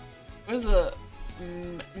 What is a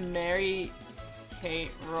Mary okay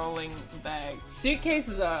rolling bag.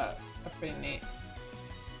 Suitcases are pretty neat.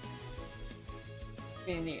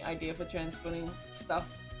 Pretty neat idea for transporting stuff.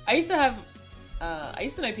 I used to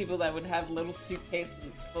know people that would have little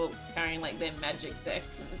suitcases for carrying like their magic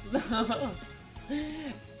decks and stuff.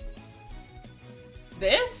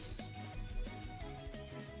 This?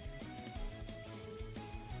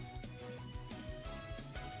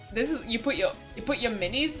 This is you put your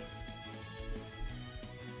minis.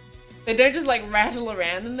 They don't just like rattle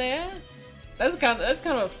around in there. That's kind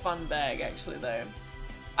of a fun bag actually though.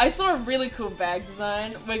 I saw a really cool bag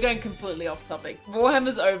design. We're going completely off topic.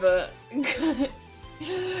 Warhammer's over.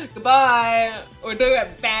 Goodbye. We're doing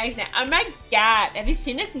bags now. Oh my god, have you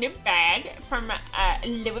seen this new bag from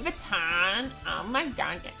Louis Vuitton? Oh my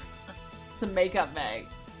god. It's a makeup bag.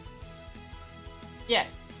 Yeah.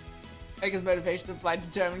 Pega's motivation applied to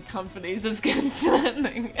German companies is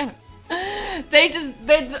concerning. I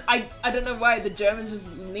don't know why the Germans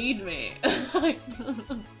just need me.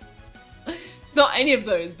 It's not any of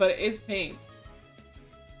those, but it is pink.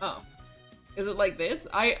 Oh. Is it like this?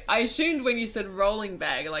 I assumed when you said rolling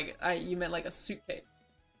bag, like you meant like a suitcase.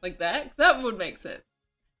 Like that? 'Cause that would make sense.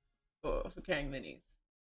 For carrying minis.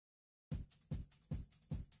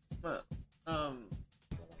 But,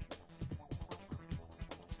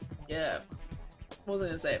 yeah. What was I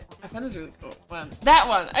gonna say? I found this really cool one. That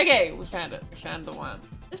one! Okay, we found it. We found the one.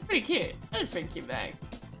 It's pretty cute. That's a pretty cute bag.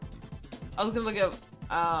 I was gonna look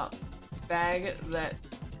up, bag that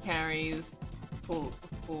carries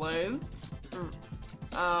clothes.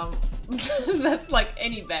 That's like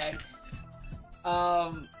any bag.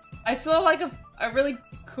 I saw like a really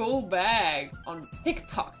cool bag on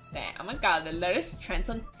TikTok there. Oh my god, the latest trends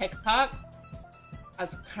on TikTok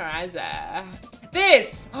as Karazai.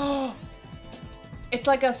 This! Oh! It's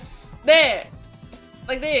like like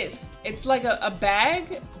this. It's like a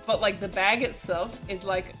bag, but like the bag itself is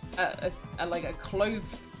like a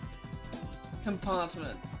clothes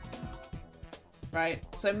compartment. Right?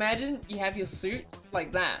 So imagine you have your suit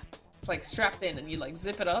like that. It's like strapped in and you like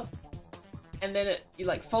zip it up and then you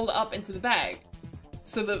like fold it up into the bag.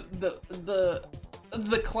 So the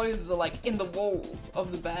clothes are like in the walls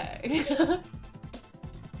of the bag.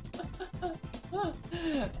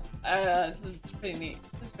 It's pretty neat.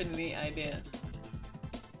 It's a pretty neat idea.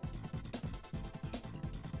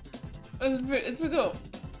 It's pretty cool.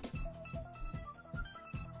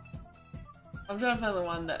 I'm trying to find the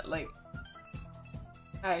one that like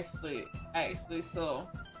I actually saw.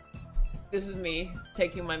 This is me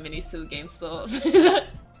taking my minis to the game store.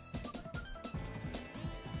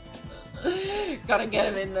 Gotta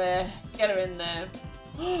get him in there. Get him in there.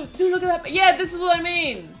 Dude, look at that. Yeah, this is what I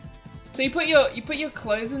mean. So you put your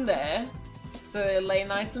clothes in there, so they lay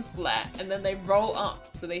nice and flat, and then they roll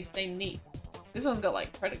up so they stay neat. This one's got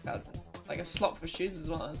like credit cards in it, like a slot for shoes as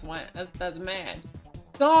well. That's mad.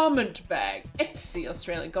 Garment bag. Etsy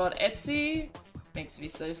Australia. God, Etsy makes me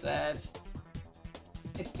so sad.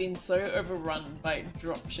 It's been so overrun by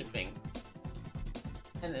drop shipping,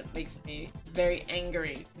 and it makes me very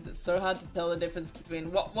angry because it's so hard to tell the difference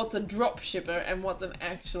between what's a drop shipper and what's an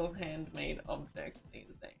actual handmade object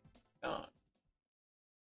these days. God,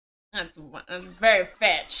 that's very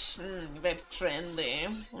fetch, very trendy.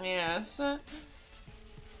 Yes.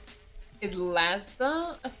 Is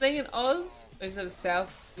Lazda a thing in Oz? Or is it a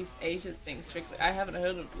Southeast Asia thing strictly? I haven't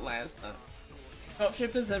heard of Lazda.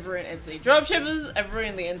 Dropshippers ever in Etsy. Dropshippers ever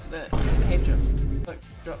in the internet. I hate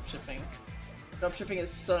dropshipping. Dropshipping is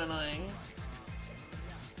so annoying.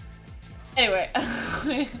 Anyway.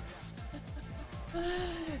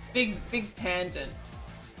 Big tangent.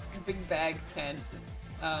 Big bag tangent.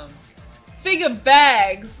 Speaking of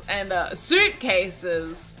bags and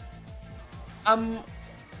suitcases, I'm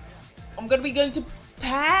gonna be going to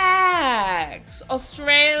PAX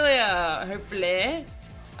Australia, hopefully.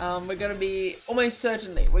 We're gonna be almost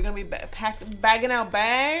certainly we're gonna be bagging our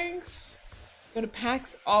bags. Go to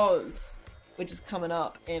PAX Oz, which is coming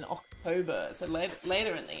up in October, so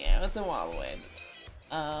later in the year. That's a while away.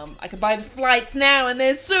 I can buy the flights now, and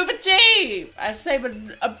they're super cheap. I save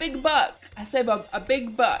a big buck. I save a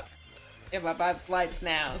big buck if I buy the flights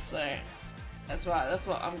now. So that's right. That's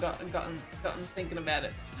what I'm gotten thinking about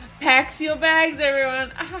it. Pack your bags,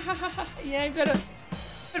 everyone. Yeah, you better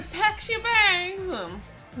pack your bags.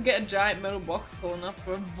 Get a giant metal box tall enough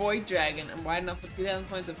for a void dragon and wide enough for 2,000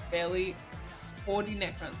 points of fairly 40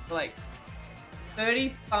 necrons for like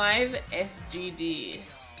 35 SGD.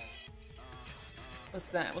 What's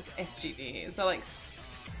that? What's SGD? Is that like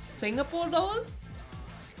Singapore dollars?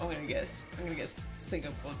 I'm gonna guess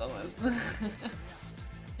Singapore dollars.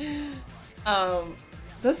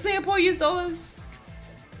 Does Singapore use dollars?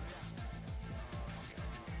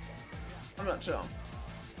 I'm not sure.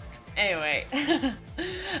 Anyway,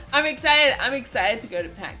 I'm excited to go to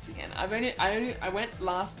PAX again. I went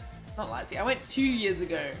not last year. I went 2 years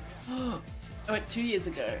ago. I went 2 years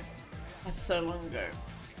ago. That's so long ago.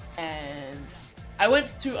 And I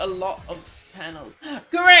went to a lot of panels.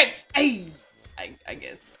 Correct! Ay! I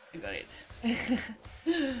guess I got it.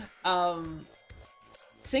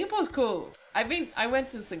 Singapore's cool. I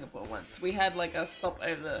went to Singapore once. We had like a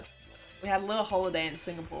stopover. We had a little holiday in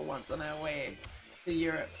Singapore once on our way to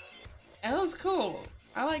Europe. And it was cool.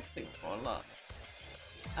 I like Singapore a lot.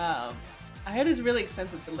 I heard it's really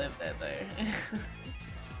expensive to live there though.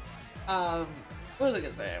 What was I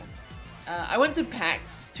gonna say? I went to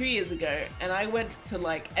PAX 2 years ago and I went to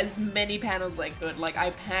like as many panels as I could. Like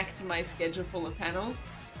I packed my schedule full of panels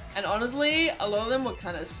and honestly a lot of them were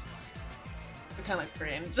kind of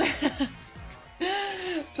cringe.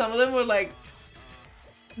 Some of them were like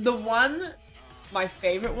my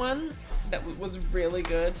favorite one that was really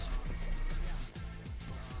good.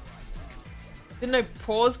 Didn't know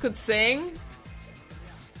paws could sing.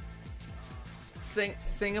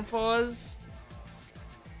 Singapore's.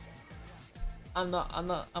 I'm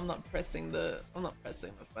not pressing the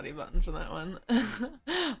funny button for that one.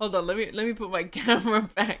 Hold on, let me put my camera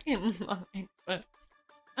back in line first.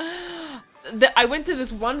 I went to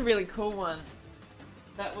this one really cool one.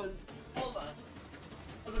 That was, hold on.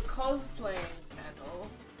 It was a cosplaying panel.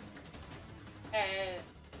 And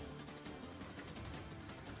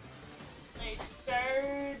they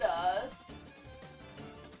showed us.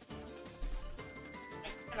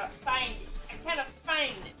 I cannot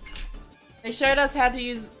find it. They showed us how to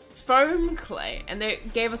use foam clay, and they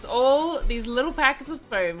gave us all these little packets of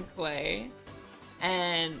foam clay,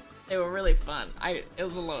 and they were really fun. It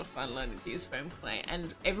was a lot of fun learning to use foam clay,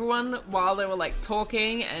 and everyone, while they were like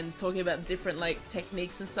talking about different like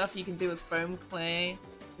techniques and stuff you can do with foam clay,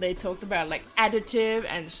 they talked about like additive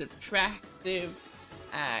and subtractive,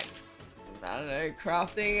 I don't know,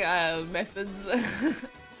 crafting methods.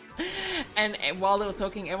 And while they were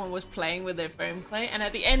talking, everyone was playing with their foam clay, and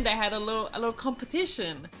at the end they had a little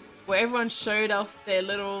competition where everyone showed off their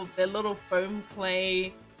little foam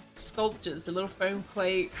clay sculptures, the little foam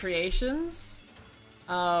clay creations,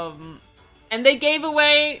 and they gave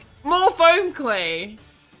away more foam clay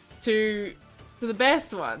to the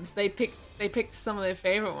best ones. They picked some of their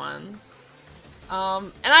favorite ones,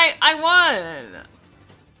 and I won.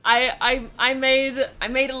 I made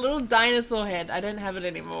a little dinosaur head. I don't have it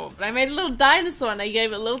anymore, but I made a little dinosaur and I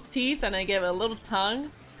gave it little teeth and I gave it a little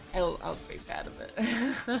tongue. I was pretty proud of it.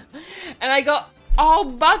 And I got a whole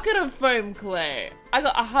bucket of foam clay. I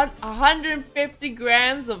got 150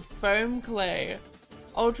 grams of foam clay.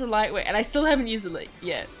 Ultra lightweight, and I still haven't used it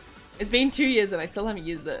yet. It's been 2 years and I still haven't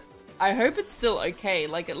used it. I hope it's still okay.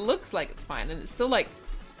 Like, it looks like it's fine, and it's still like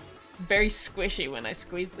very squishy when I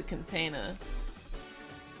squeeze the container.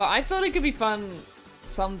 But I thought it could be fun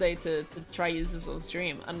someday to try use this on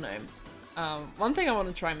stream. I don't know. One thing I want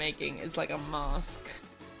to try making is like a mask.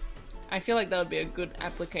 I feel like that would be a good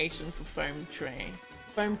application for foam tray.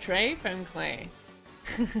 Foam tray? Foam clay.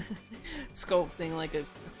 Sculpting like a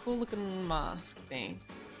cool looking mask thing.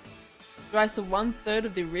 Rise to 1/3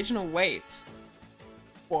 of the original weight.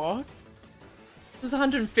 What? This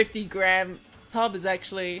 150 gram tub is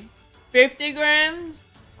actually 50 grams?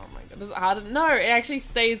 Oh my god, is it harder? No, it actually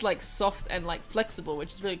stays like soft and like flexible,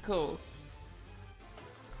 which is really cool.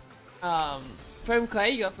 Foam clay,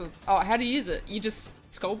 you got the... Oh, how to use it? You just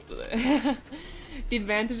sculpted it. The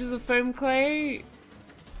advantages of foam clay...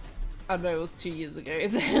 I don't know, it was 2 years ago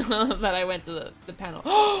that I went to the panel.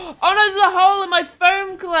 Oh no, there's a hole in my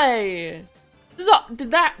foam clay!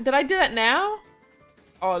 Did I do that now?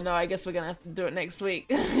 Oh no, I guess we're gonna have to do it next week.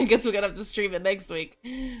 I guess we're gonna have to stream it next week.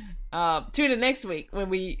 Tune in next week when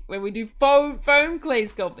we do foam clay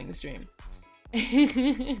sculpting stream.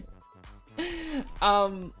 You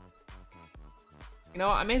know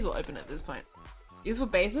what? I may as well open it at this point. Use for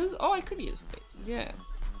bases? Oh, I could use for bases, yeah.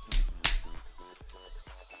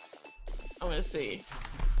 I'm gonna see.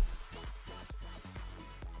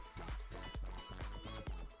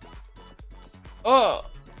 Oh,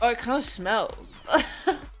 it kind of smells.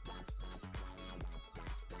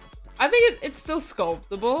 I think it's still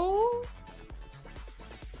sculptable.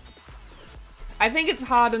 I think it's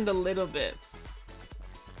hardened a little bit.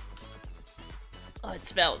 Oh, it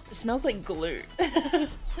smells like glue.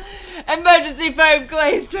 Emergency foam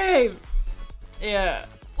clay stream! Yeah.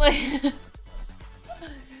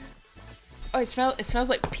 Oh, it smells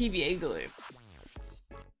like PVA glue.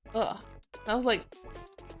 Ugh.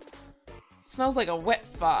 Smells like a wet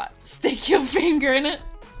fart. Stick your finger in it.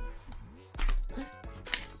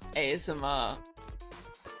 ASMR.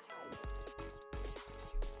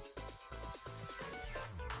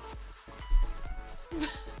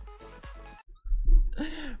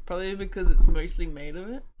 Probably because it's mostly made of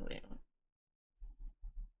it. Oh, yeah.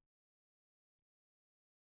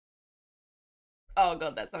 Oh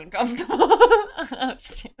god, that's uncomfortable. Oh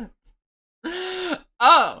shit.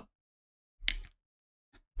 Oh!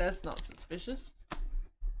 That's not suspicious.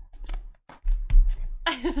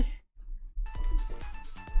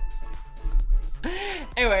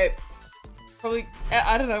 Anyway, probably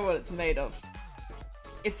I don't know what it's made of.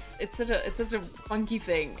 It's such a funky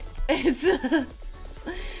thing.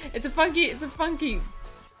 It's a funky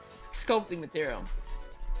sculpting material.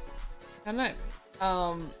 I don't know.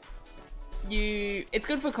 It's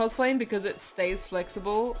good for cosplaying because it stays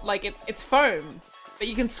flexible. Like it's foam, but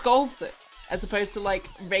you can sculpt it as opposed to like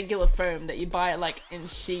regular foam that you buy like in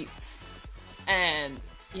sheets and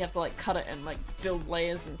you have to like cut it and like build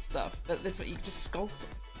layers and stuff. But this way you just sculpt it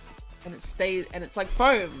and it stays, and it's like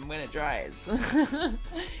foam when it dries.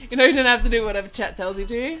 You know, you don't have to do whatever chat tells you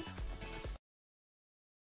to.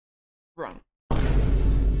 Wrong.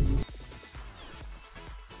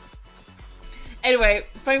 Anyway,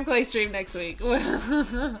 foam clay stream next week. Join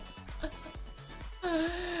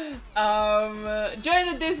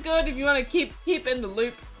the Discord if you want to keep in the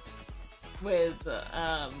loop with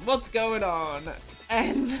what's going on,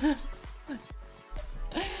 and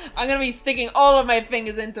I'm gonna be sticking all of my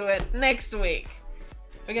fingers into it next week.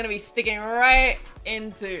 We're gonna be sticking right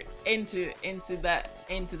into that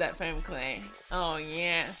foam clay. Oh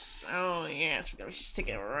yes, we're gonna be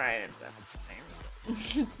sticking right into that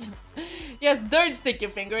foam. Yes, don't stick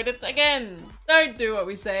your finger in it again. Don't do what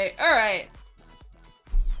we say. All right.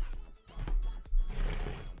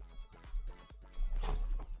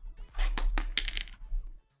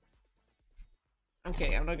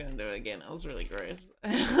 Okay, I'm not gonna do it again. That was really gross.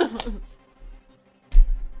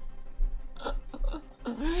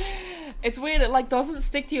 It's weird. It like doesn't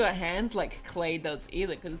stick to your hands like clay does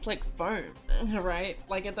either, because it's like foam, right?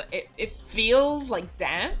 Like it feels like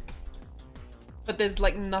damp, but there's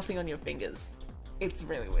like nothing on your fingers. It's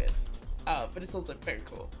really weird, but it's also very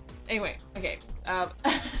cool. Anyway, okay.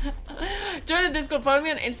 Join the Discord, follow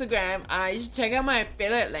me on Instagram. You should check out my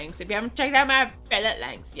affiliate links. If you haven't checked out my affiliate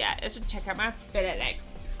links yet, you should check out my affiliate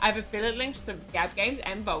links. I have affiliate links to Gab Games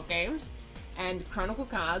and Bolt Games and Chronicle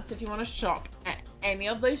Cards. If you want to shop at any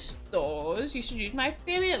of those stores, you should use my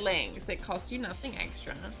affiliate links. It costs you nothing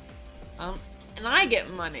extra. And I get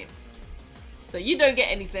money. So you don't get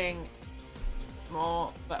anything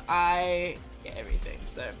more, but I get everything.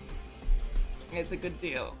 So it's a good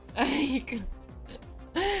deal. You can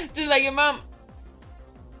just like your mum.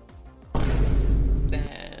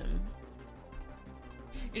 Damn.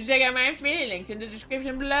 You should check out my affiliate links in the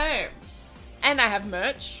description below. And I have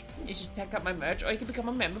merch. You should check out my merch, or you can become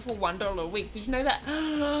a member for $1 a week. Did you know that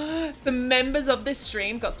the members of this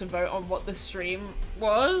stream got to vote on what the stream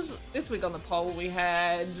was? This week on the poll we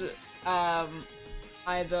had either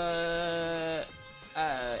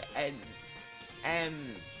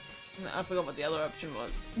I forgot what the other option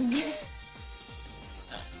was.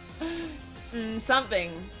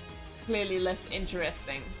 Something clearly less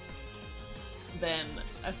interesting than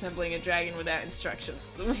assembling a dragon without instructions.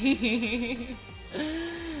 It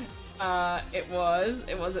was.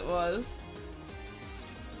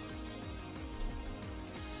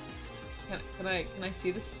 Can I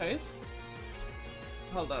see this post?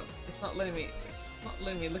 Hold on. It's not letting me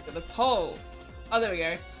look at the poll. Oh, there we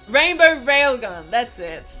go. Rainbow railgun. That's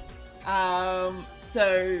it.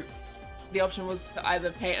 So the option was to either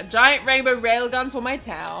paint a giant rainbow railgun for my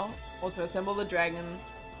tower or to assemble the dragon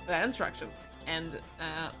without instruction. And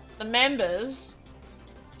the members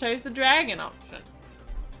chose the dragon option.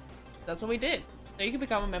 That's what we did. So you can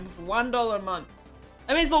become a member for $1 a month.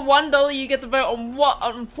 That means for $1 you get to vote on what?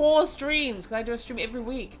 On 4 streams, because I do a stream every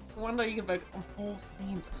week. For $1 you can vote on 4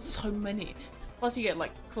 streams. That's so many. Plus you get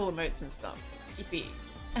like cool emotes and stuff. Yippee.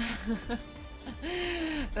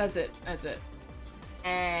 That's it.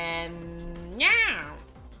 And yeah,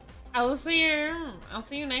 I'll see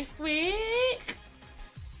you next week,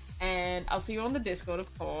 and I'll see you on the Discord,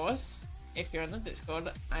 of course. If you're on the Discord,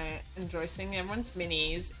 I enjoy seeing everyone's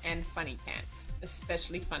minis and funny cats,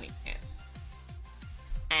 especially funny cats.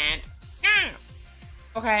 And yeah,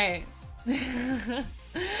 okay.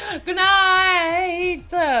 Good night.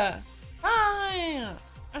 Bye.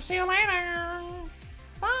 I'll see you later.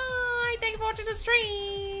 Bye. Thank you for watching the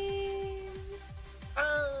stream.